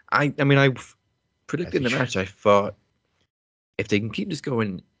prick. I mean, I predicted the match. I thought if they can keep this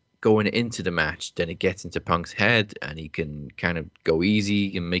going into the match, then it gets into Punk's head, and he can kind of go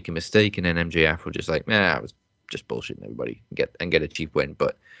easy and make a mistake, and then MJF will just like, I was just bullshitting everybody and get a cheap win.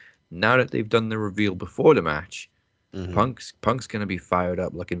 But now that they've done the reveal before the match, Punk's gonna be fired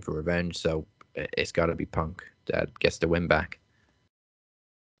up looking for revenge, so it's got to be Punk that gets the win back.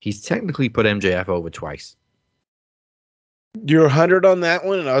 He's technically put MJF over twice. You're 100 on that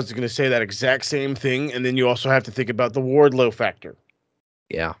one, and I was going to say that exact same thing, and then you also have to think about the Wardlow factor.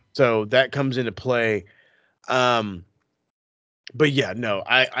 Yeah. So that comes into play. But yeah, no,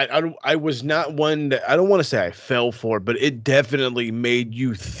 I was not one that, I don't want to say I fell for, but it definitely made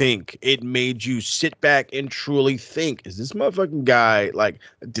you think. It made you sit back and truly think, is this motherfucking guy, like,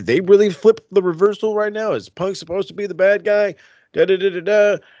 did they really flip the reversal right now? Is Punk supposed to be the bad guy?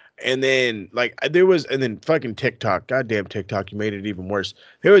 Da-da-da-da-da. And then, like, and then fucking TikTok, goddamn TikTok, you made it even worse.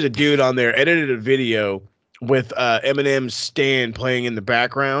 There was a dude on there, edited a video with Eminem's Stan playing in the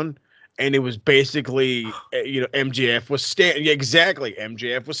background. And it was basically, MJF was Stan. Yeah, exactly.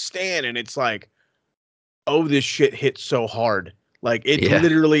 MJF was Stan. And it's like, oh, this shit hits so hard. Like,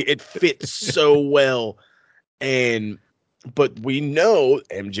 literally, it fits so well. But we know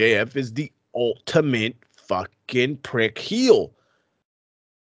MJF is the ultimate fucking prick heel.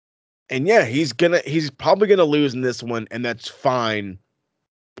 And yeah, he's probably gonna lose in this one, and that's fine.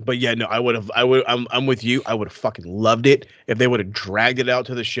 But yeah, no, I'm with you. I would have fucking loved it if they would have dragged it out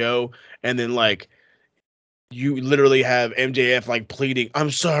to the show, and then like you literally have MJF like pleading,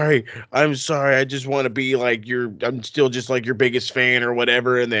 I'm sorry, I just want to be like I'm still just like your biggest fan or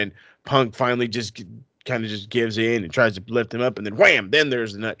whatever, and then Punk finally just kind of just gives in and tries to lift him up, and then wham, then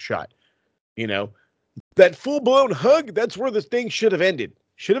there's the nut shot. That full-blown hug, that's where this thing should have ended.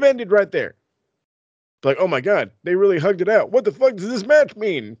 Should have ended right there. Like, oh my God, they really hugged it out. What the fuck does this match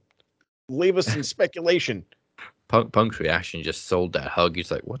mean? Leave us in speculation. Punk's reaction just sold that hug.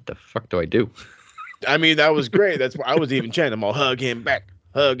 He's like, what the fuck do I do? I mean, that was great. That's why I was even chanting, I'm gonna hug him back.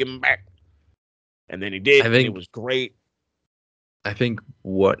 And then he did, and it was great. I think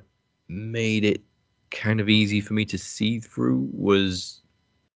what made it kind of easy for me to see through was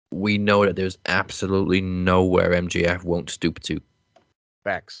we know that there's absolutely nowhere MJF won't stoop to.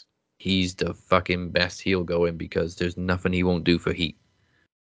 Facts. He's the fucking best heel going because there's nothing he won't do for heat.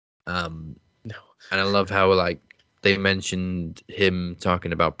 No. And I love how like they mentioned him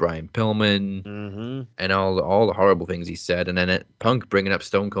talking about Brian Pillman and all the horrible things he said, and then Punk bringing up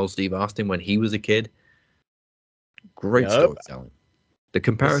Stone Cold Steve Austin when he was a kid. Great storytelling. The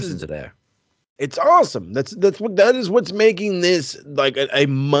comparisons are there. It's awesome. That is what's making this like a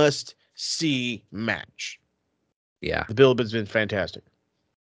must see match. Yeah, the build has been fantastic.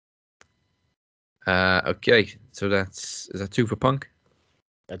 Okay, so is that 2 for Punk?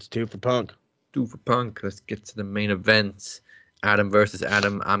 That's 2 for Punk. 2 for Punk. Let's get to the main event. Adam versus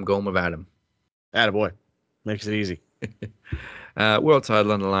Adam. I'm going with Adam. Attaboy. Makes it easy. World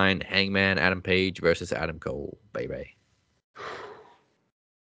title on the line. Hangman Adam Page versus Adam Cole. Baby.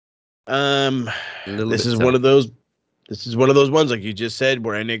 This is one of those ones, like you just said,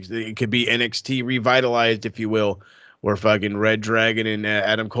 where it could be NXT revitalized, if you will. Where fucking Red Dragon and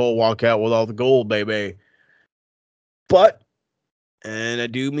Adam Cole walk out with all the gold, baby. But, and I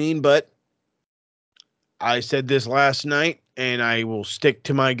do mean but, I said this last night, and I will stick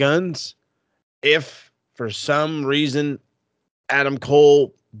to my guns. If, for some reason, Adam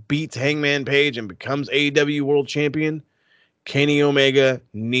Cole beats Hangman Page and becomes AEW World Champion, Kenny Omega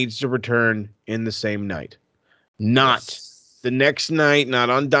needs to return in the same night. Not the next night,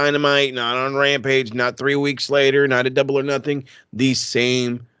 not on Dynamite, not on Rampage, not 3 weeks later, not a Double or Nothing, the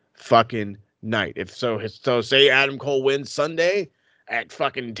same fucking night. If so say Adam Cole wins Sunday at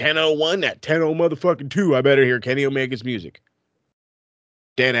fucking 10:01, at 10:0 motherfucking 2, I better hear Kenny Omega's music.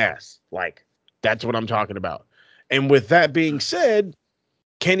 Dead ass. Like, that's what I'm talking about. And with that being said,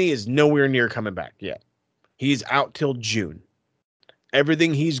 Kenny is nowhere near coming back yet. He's out till June.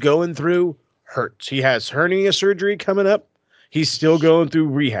 Everything he's going through hurts. He has hernia surgery coming up. He's still going through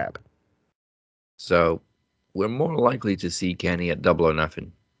rehab. So we're more likely to see Kenny at Double or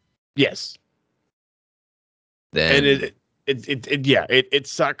Nothing. Yes. Then It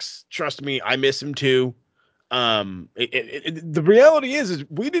sucks. Trust me, I miss him too. The reality is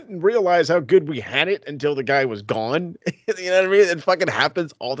we didn't realize how good we had it until the guy was gone. You know what I mean? It fucking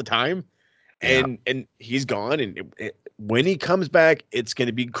happens all the time, and he's gone. And when he comes back, it's going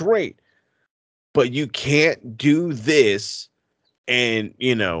to be great. But you can't do this, and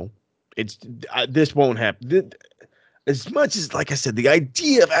this won't happen. As much as, like I said, the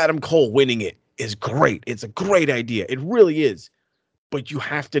idea of Adam Cole winning it is great. It's a great idea. It really is. But you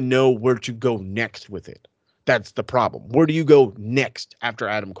have to know where to go next with it. That's the problem. Where do you go next after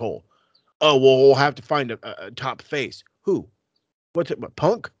Adam Cole? Oh, well, we'll have to find a top face. Who? What,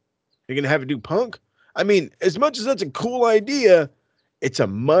 Punk? You're going to have to do Punk? I mean, as much as that's a cool idea, it's a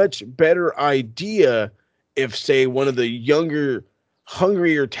much better idea if, say, one of the younger,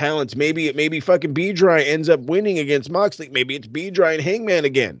 hungrier talents, maybe fucking B-Dry ends up winning against Moxley. Maybe it's B-Dry and Hangman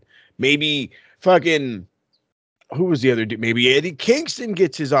again. Maybe fucking... Who was the other dude? Maybe Eddie Kingston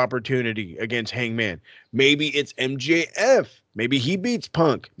gets his opportunity against Hangman. Maybe it's MJF. Maybe he beats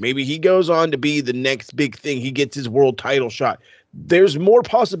Punk. Maybe he goes on to be the next big thing. He gets his world title shot. There's more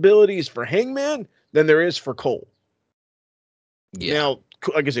possibilities for Hangman than there is for Cole. Yeah. Now,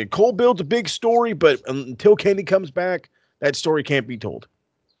 like I said, Cole builds a big story, but until Kenny comes back, that story can't be told.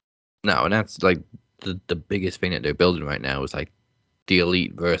 No, and that's like the biggest thing that they're building right now is like the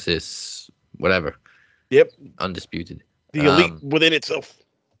Elite versus whatever. Yep. Undisputed. The Elite within itself.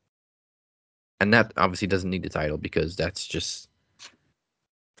 And that obviously doesn't need the title because that's just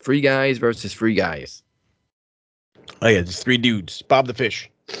 3 guys versus 3 guys. Oh, yeah, just 3 dudes. Bob the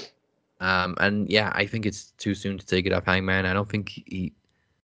Fish. And yeah, I think it's too soon to take it off Hangman. I don't think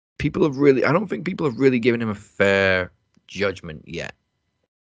people have really given him a fair judgment yet.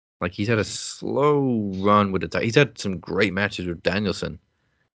 Like, he's had a slow run with the title. He's had some great matches with Danielson.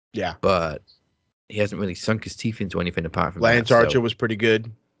 Yeah. But he hasn't really sunk his teeth into anything apart from Lance Archer was pretty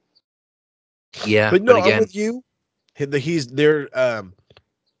good. Yeah, but no, again, I'm with you. He's there.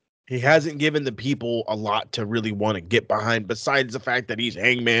 He hasn't given the people a lot to really want to get behind, besides the fact that he's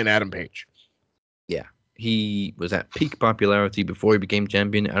Hangman Adam Page. Yeah, he was at peak popularity before he became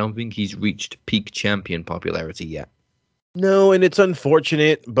champion. I don't think he's reached peak champion popularity yet. No, and it's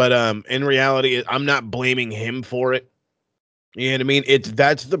unfortunate, but in reality, I'm not blaming him for it. You know what I mean?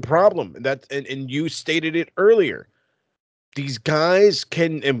 That's the problem. And you stated it earlier. These guys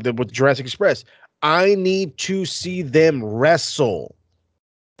with Jurassic Express, I need to see them wrestle.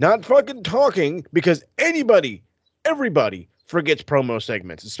 Not fucking talking, because everybody forgets promo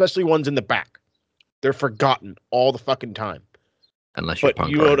segments, especially ones in the back. They're forgotten all the fucking time. Unless you're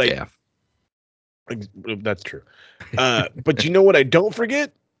Punk or MJF. That's true. But you know what I don't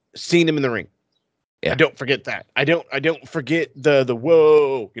forget? Seeing him in the ring. Yeah. I don't forget that. I don't forget the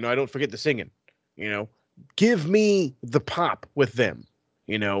whoa. I don't forget the singing. Give me the pop with them.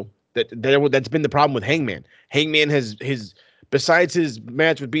 That's been the problem with Hangman. Hangman has besides his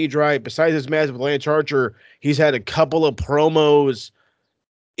match with B-Dry, besides his match with Lance Archer, he's had a couple of promos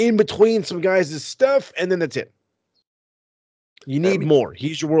in between some guys' stuff, and then that's it. You need more.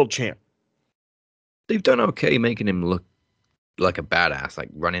 He's your world champ. They've done okay making him look like a badass, like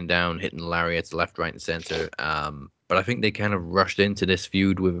running down, hitting lariats left, right, and center. But I think they kind of rushed into this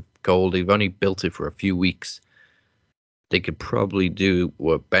feud with Cole. They've only built it for a few weeks. They could probably do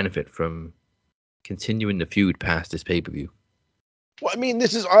or benefit from continuing the feud past this pay-per-view. Well, I mean,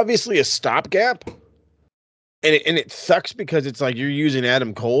 this is obviously a stopgap, and it sucks because it's like you're using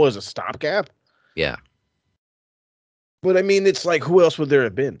Adam Cole as a stopgap. Yeah. But I mean, it's like, who else would there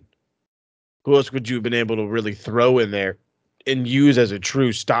have been? Who else would you have been able to really throw in there and use as a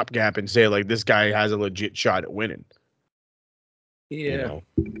true stopgap and say, like, this guy has a legit shot at winning? Yeah.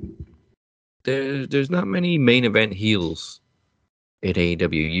 There's not many main event heels at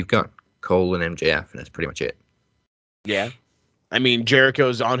AEW. You've got Cole and MJF, and that's pretty much it. Yeah. I mean,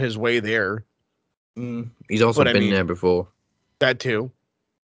 Jericho's on his way there. He's also been there before. That too.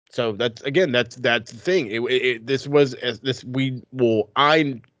 So that's the thing.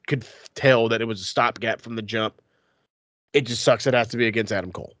 I could tell that it was a stopgap from the jump. It just sucks it has to be against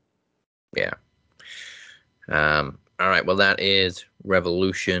Adam Cole. Yeah. All right. Well, that is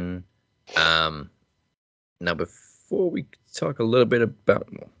Revolution. Now, before we talk a little bit about,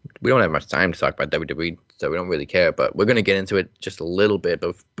 we don't have much time to talk about WWE, so we don't really care, but we're going to get into it just a little bit.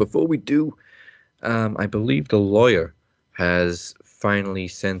 But before we do, I believe the lawyer has finally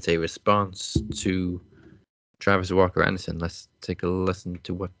sent a response to Travis Walker Anderson. Let's take a listen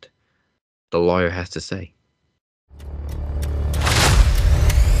to what the lawyer has to say.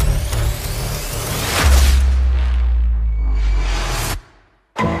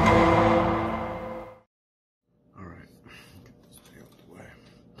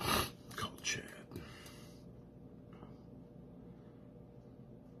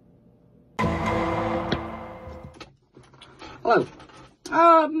 Hello.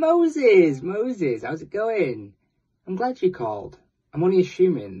 Ah, Moses, how's it going? I'm glad you called. I'm only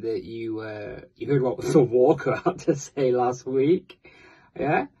assuming that you heard what the Walker had to say last week.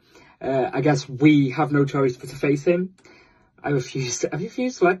 Yeah? I guess we have no choice but to face him. I refuse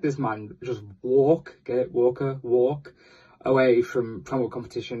to let this man just walk away from promo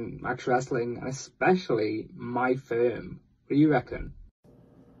competition, match wrestling, and especially my firm. What do you reckon?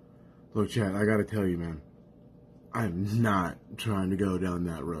 Look, Chad, I gotta tell you, man, I'm not trying to go down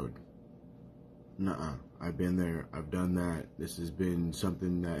that road. Nuh-uh. I've been there. I've done that. This has been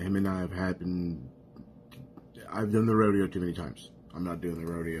something that him and I have happened. I've done the rodeo too many times. I'm not doing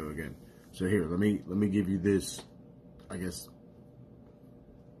the rodeo again. So here, let me give you this, I guess,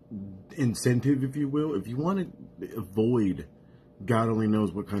 incentive, if you will. If you want to avoid God only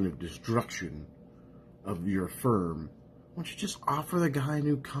knows what kind of destruction of your firm, why don't you just offer the guy a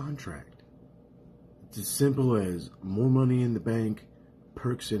new contract? It's as simple as more money in the bank,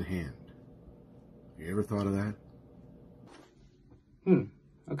 perks in hand. Have you ever thought of that?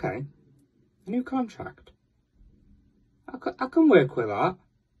 Okay. A new contract. I can work with that.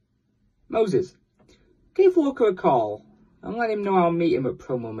 Moses, give Walker a call and let him know I'll meet him at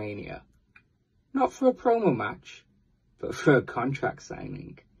Promo Mania. Not for a promo match, but for a contract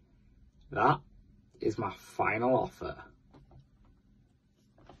signing. That is my final offer.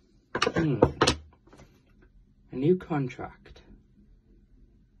 A new contract.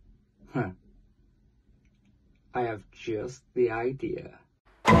 I have just the idea.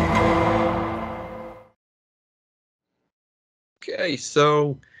 Okay,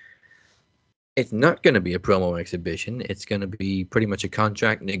 so it's not going to be a promo exhibition. It's going to be pretty much a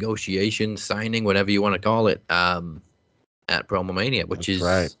contract negotiation, signing, whatever you want to call it, at Promo Mania, which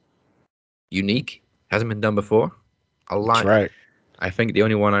is unique. Hasn't been done before. That's right. I think the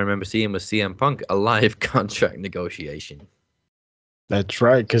only one I remember seeing was CM Punk, a live contract negotiation. That's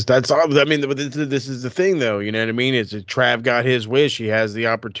right, because that's all. I mean, this is the thing, though. You know what I mean? It's Trav got his wish. He has the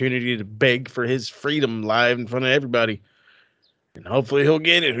opportunity to beg for his freedom live in front of everybody, and hopefully he'll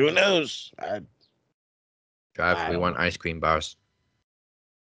get it. Who knows? Trav, we want ice cream bars.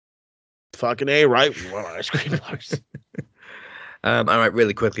 Fucking A, right? We want ice cream bars. All right,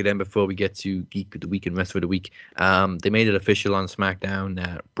 really quickly then, before we get to Geek of the Week and Rest of the Week, they made it official on SmackDown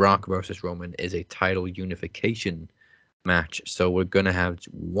that Brock versus Roman is a title unification match. So we're going to have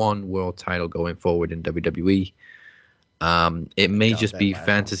one world title going forward in WWE. It may just be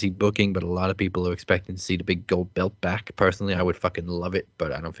fantasy booking, but a lot of people are expecting to see the big gold belt back. Personally, I would fucking love it,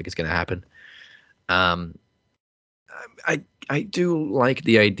 but I don't think it's going to happen. I do like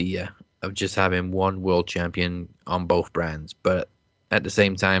the idea of just having one world champion on both brands, but at the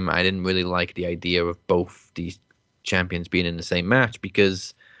same time, I didn't really like the idea of both these champions being in the same match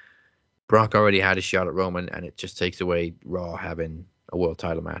because Brock already had a shot at Roman, and it just takes away Raw having a world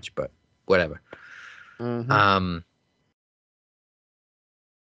title match, but whatever.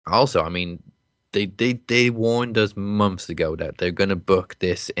 Also, I mean, they warned us months ago that they're going to book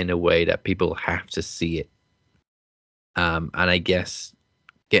this in a way that people have to see it. And I guess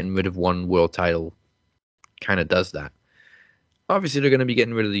getting rid of one world title kind of does that. Obviously, they're going to be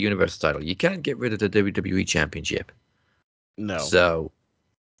getting rid of the Universal title. You can't get rid of the WWE Championship. No. So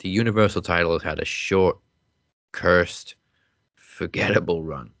the Universal title has had a short, cursed, forgettable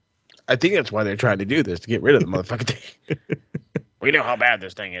run. I think that's why they're trying to do this, to get rid of the motherfucking thing. We know how bad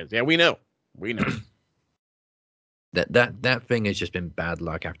this thing is. Yeah, we know. We know. That thing has just been bad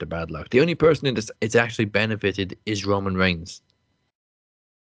luck after bad luck. The only person it's actually benefited is Roman Reigns.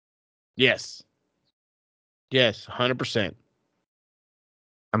 Yes. Yes, 100%.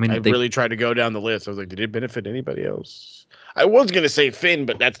 I mean, I really tried to go down the list. I was like, did it benefit anybody else? I was going to say Finn,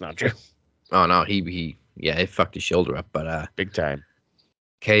 but that's not true. Oh, no, it fucked his shoulder up, but big time.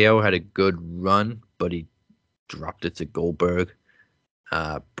 KO had a good run, but he dropped it to Goldberg.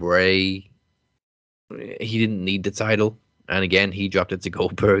 Bray, he didn't need the title, and again, he dropped it to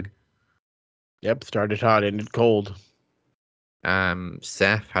Goldberg. Yep, started hot, ended cold.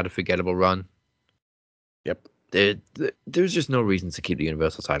 Seth had a forgettable run. Yep. There's just no reason to keep the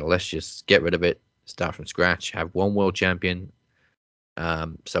Universal title. Let's just get rid of it, start from scratch, have one world champion.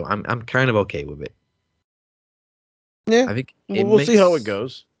 So I'm kind of okay with it. Yeah, I think we'll see how it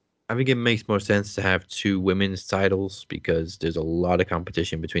goes. I think it makes more sense to have two women's titles because there's a lot of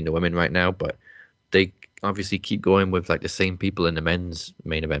competition between the women right now, but they obviously keep going with like the same people in the men's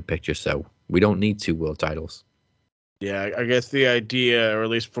main event picture, so we don't need two world titles. Yeah, I guess the idea, or at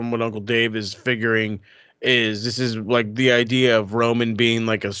least from what Uncle Dave is figuring, is this is like the idea of Roman being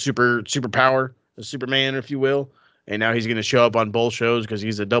like a superpower, a Superman, if you will, and now he's going to show up on both shows because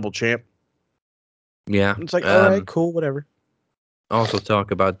he's a double champ. Yeah. It's like, all right, cool, whatever. also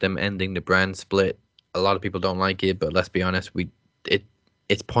talk about them ending the brand split. A lot of people don't like it, but let's be honest,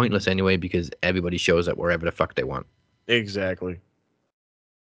 it's pointless anyway because everybody shows up wherever the fuck they want. Exactly.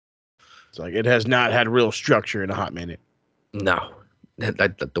 It's like it has not had real structure in a hot minute. No,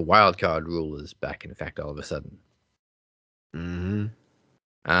 the wild card rule is back in effect all of a sudden. Mm-hmm.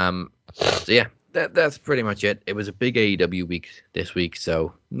 So yeah, that's pretty much it. It was a big AEW week this week,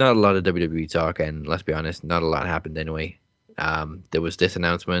 so not a lot of WWE talk, and let's be honest, not a lot happened anyway. There was this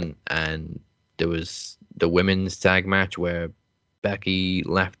announcement, and there was the women's tag match where Becky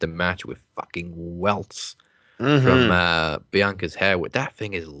left the match with fucking welts from Bianca's hair. That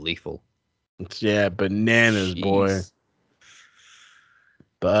thing is lethal. Yeah, bananas, Jeez. boy.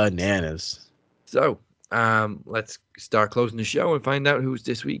 Bananas. So, let's start closing the show and find out who's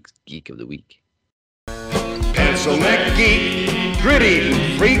this week's Geek of the Week. Pencil neck geek,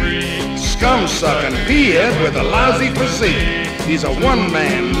 grit-eating freak, scum-sucking peahead with a lousy physique. He's a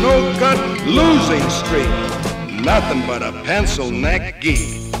one-man, no-cut, losing streak. Nothing but a pencil neck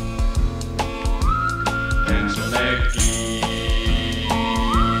geek. Pencil neck geek.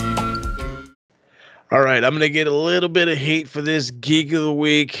 All right, I'm going to get a little bit of hate for this Geek of the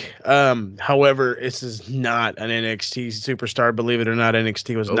Week. However, this is not an NXT superstar. Believe it or not,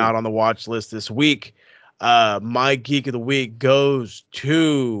 NXT was not on the watch list this week. My Geek of the Week goes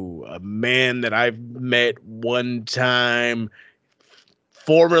to a man that I've met one time,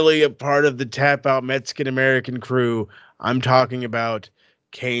 formerly a part of the Tap Out Mexican-American crew. I'm talking about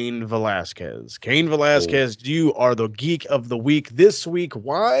Cain Velasquez. Cain Velasquez, you are the Geek of the Week this week.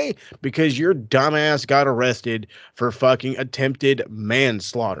 Why? Because your dumbass got arrested for fucking attempted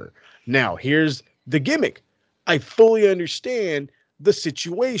manslaughter. Now, here's the gimmick. I fully understand the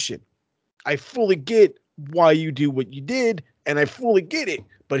situation. I fully get why you do what you did, and I fully get it.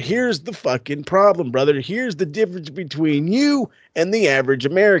 But here's the fucking problem, brother. Here's the difference between you and the average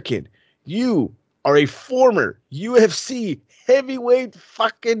American. You are a former UFC heavyweight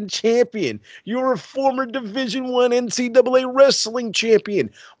fucking champion. You're a former Division I NCAA wrestling champion.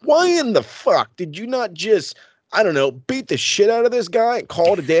 Why in the fuck did you not just, I don't know, beat the shit out of this guy and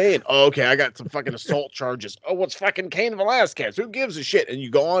call it a day and, oh, okay, I got some fucking assault charges. Oh, what's fucking Cain Velasquez? Who gives a shit? And you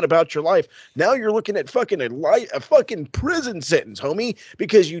go on about your life. Now you're looking at fucking a fucking prison sentence, homie,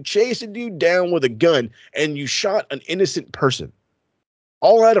 because you chased a dude down with a gun and you shot an innocent person.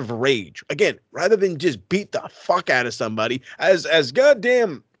 All out of rage. Again, rather than just beat the fuck out of somebody, as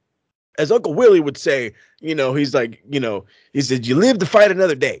goddamn, as Uncle Willie would say, you know, he's like, you know, he said, you live to fight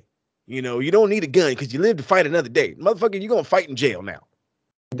another day. You know, you don't need a gun because you live to fight another day. Motherfucker, you're going to fight in jail now.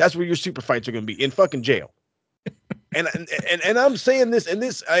 That's where your super fights are going to be, in fucking jail. And I'm saying this, and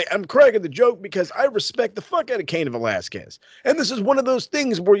this, I'm cracking the joke because I respect the fuck out of Cain Velasquez. And this is one of those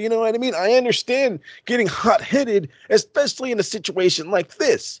things where, you know what I mean? I understand getting hot-headed, especially in a situation like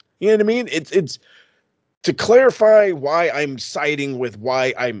this. You know what I mean? It's to clarify why I'm siding with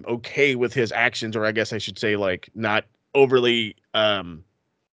why I'm okay with his actions, or I guess I should say, like, not overly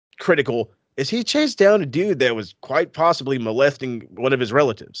critical, is he chased down a dude that was quite possibly molesting one of his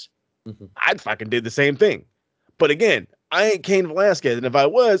relatives. I'd fucking did the same thing. But again, I ain't Cain Velasquez, and if I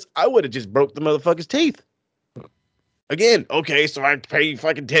was, I would have just broke the motherfucker's teeth. Again, okay, so I pay you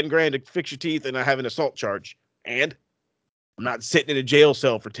fucking 10 grand to fix your teeth, and I have an assault charge, and I'm not sitting in a jail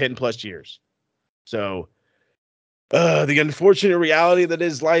cell for 10 plus years. So, the unfortunate reality that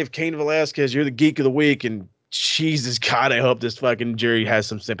is life, Cain Velasquez, you're the Geek of the Week, and Jesus God, I hope this fucking jury has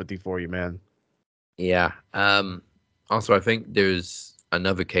some sympathy for you, man. Yeah. Also, I think there's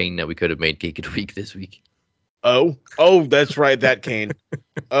another Cain that we could have made Geek of the Week this week. Oh, that's right, that Cain.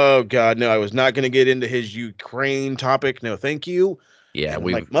 Oh God, no, I was not going to get into his Ukraine topic. No, thank you. Yeah,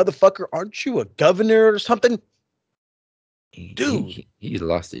 we like, motherfucker, aren't you a governor or something? Dude, he's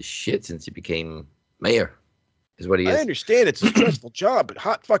lost his shit since he became mayor. Is what he is. I understand it's a stressful job, but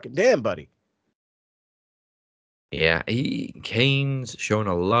hot fucking damn, buddy. Yeah, Cain's shown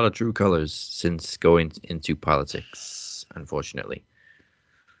a lot of true colors since going into politics, unfortunately.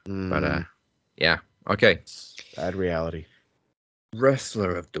 But yeah, okay. Bad reality.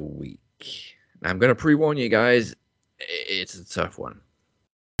 Wrestler of the week. Now, I'm going to pre-warn you guys, it's a tough one.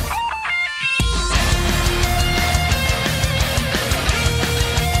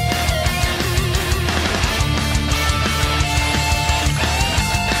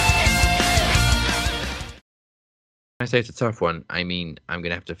 When I say it's a tough one, I mean I'm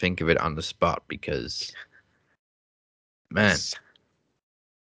going to have to think of it on the spot because, man,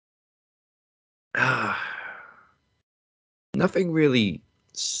 nothing really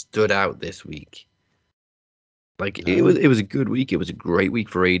stood out this week. Like it was a good week. It was a great week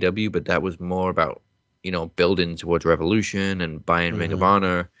for AEW, but that was more about building towards Revolution and buying Ring of Mhm.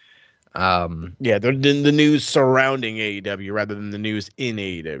 Honor. Yeah, the news surrounding AEW rather than the news in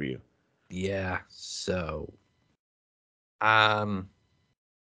AEW. Yeah, so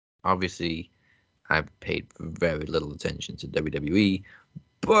obviously I've paid very little attention to WWE,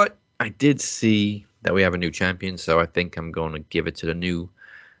 but I did see that we have a new champion, so I think I'm going to give it to the new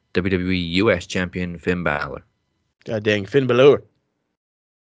WWE US champion, Finn Balor. God dang, Finn Balor.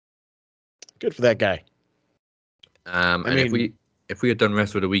 Good for that guy. And mean- if we had done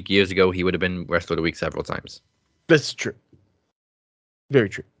Wrestler of the Week years ago, he would have been Wrestler of the Week several times. That's true. Very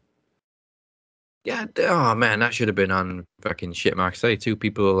true. Yeah, oh man, that should have been on fucking shit mark say too.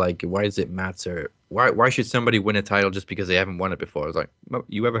 People are like, why does it matter? Why should somebody win a title just because they haven't won it before? It's like,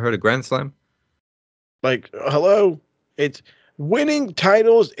 you ever heard of Grand Slam? Like, hello? It's winning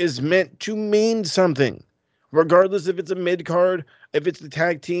titles is meant to mean something. Regardless if it's a mid card, if it's the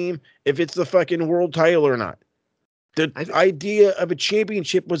tag team, if it's the fucking world title or not. The idea of a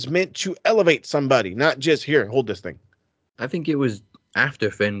championship was meant to elevate somebody, not just here, hold this thing. I think it was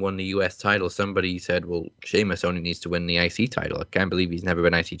after Finn won the US title, somebody said, well, Sheamus only needs to win the IC title. I can't believe he's never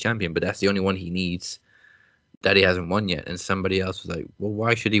been IC champion, but that's the only one he needs that he hasn't won yet. And somebody else was like, well,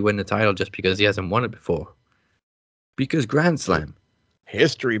 why should he win the title just because he hasn't won it before? Because Grand Slam.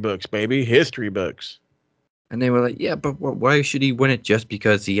 History books, baby. History books. And they were like, yeah, but why should he win it just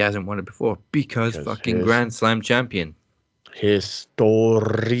because he hasn't won it before? Because fucking Grand Slam champion.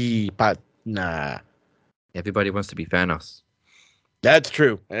 History partner. Everybody wants to be Thanos. That's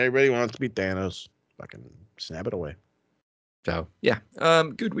true. Everybody wants to be Thanos. Fucking snap it away. So, yeah.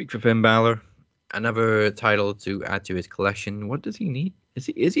 Good week for Finn Balor. Another title to add to his collection. What does he need?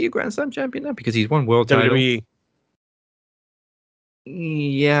 Is he a Grand Slam champion now? Because he's won world title. WWE.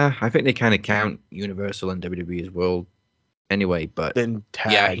 Yeah, I think they kind of count Universal and WWE as world anyway, but then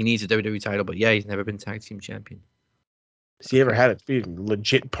tag. Yeah, he needs a WWE title, but yeah, he's never been tag team champion. Has he ever had a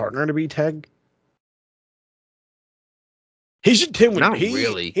legit partner to be tag? He should team with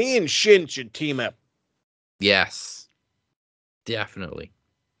really. He and Shin should team up. Yes. Definitely.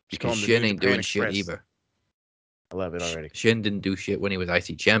 Because him the Shin New ain't Japan doing shit Express. either. I love it already. Shin didn't do shit when he was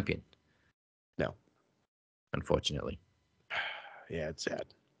IC champion. No. Unfortunately. Yeah, it's sad.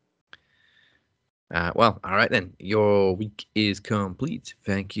 Well, all right then. Your week is complete.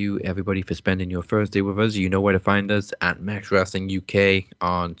 Thank you, everybody, for spending your Thursday with us. You know where to find us at Max Wrestling UK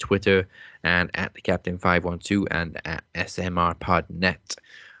on Twitter and at the Captain 512 and at SMRPodNet.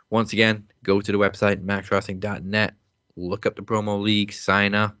 Once again, go to the website maxwrestling.net, look up the promo league,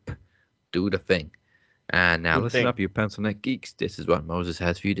 sign up, do the thing. And now listen up, you pencil neck geeks. This is what Moses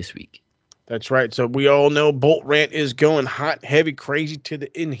has for you this week. That's right. So we all know Bolt Rant is going hot, heavy, crazy to the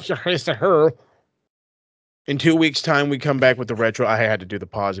in. In 2 weeks' time, we come back with the retro. I had to do the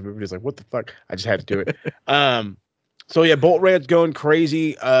pause. Everybody's like, what the fuck? I just had to do it. So yeah, Bolt Rant's going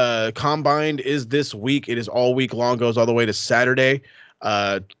crazy. Combined is this week. It is all week long, goes all the way to Saturday.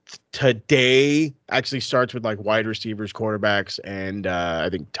 Today actually starts with like wide receivers, quarterbacks, and I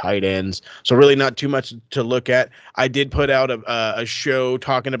think tight ends. So really not too much to look at. I did put out a show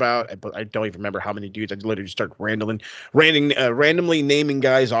talking about, but I don't even remember how many dudes. I literally just start randomly naming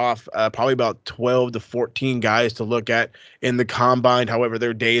guys off. Probably about 12 to 14 guys to look at in the combine. However,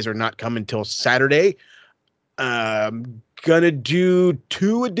 their days are not coming until Saturday. Gonna do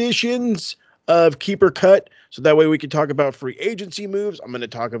 2 editions of Keeper Cut, so that way we can talk about free agency moves. I'm going to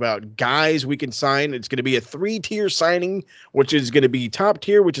talk about guys we can sign. It's going to be a 3-tier signing, which is going to be top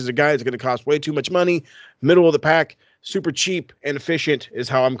tier, which is a guy that's going to cost way too much money. Middle of the pack, super cheap and efficient is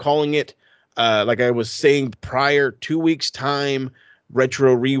how I'm calling it. Like I was saying prior, 2 weeks time,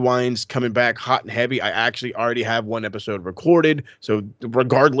 Retro Rewinds coming back hot and heavy. I actually already have 1 episode recorded. So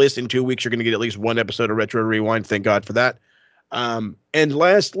regardless, in 2 weeks, you're going to get at least 1 episode of Retro Rewind. Thank God for that. And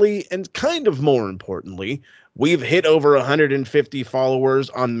lastly, and kind of more importantly, we've hit over 150 followers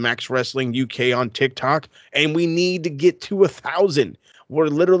on Max Wrestling UK on TikTok, and we need to get to 1,000. We're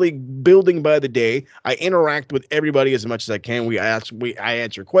literally building by the day. I interact with everybody as much as I can. I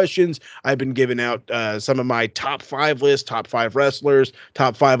answer questions. I've been giving out some of my top 5 lists, top 5 wrestlers,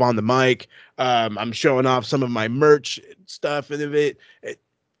 top 5 on the mic. I'm showing off some of my merch stuff and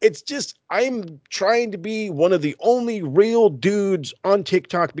it's just, I'm trying to be one of the only real dudes on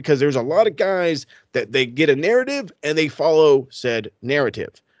TikTok because there's a lot of guys that they get a narrative and they follow said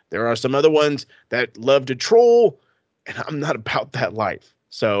narrative. There are some other ones that love to troll, and I'm not about that life.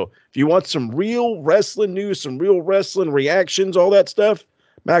 So if you want some real wrestling news, some real wrestling reactions, all that stuff,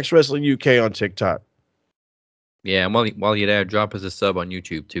 Max Wrestling UK on TikTok. Yeah, and while you're there, drop us a sub on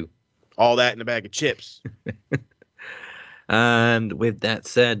YouTube too. All that in a bag of chips. And with that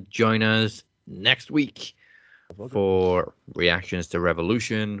said, join us next week for reactions to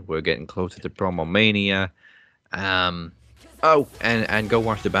Revolution. We're getting closer to Promo Mania. Oh, and go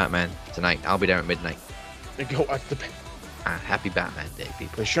watch the Batman tonight. I'll be there at midnight. And go watch the happy Batman Day,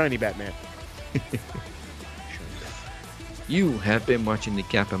 people. The shiny Batman. You have been watching the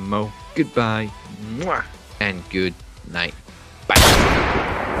Cap and Mo. Goodbye. Mwah, and good night. Bye.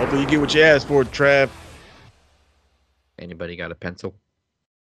 Hopefully you get what you asked for, Trav. Anybody got a pencil?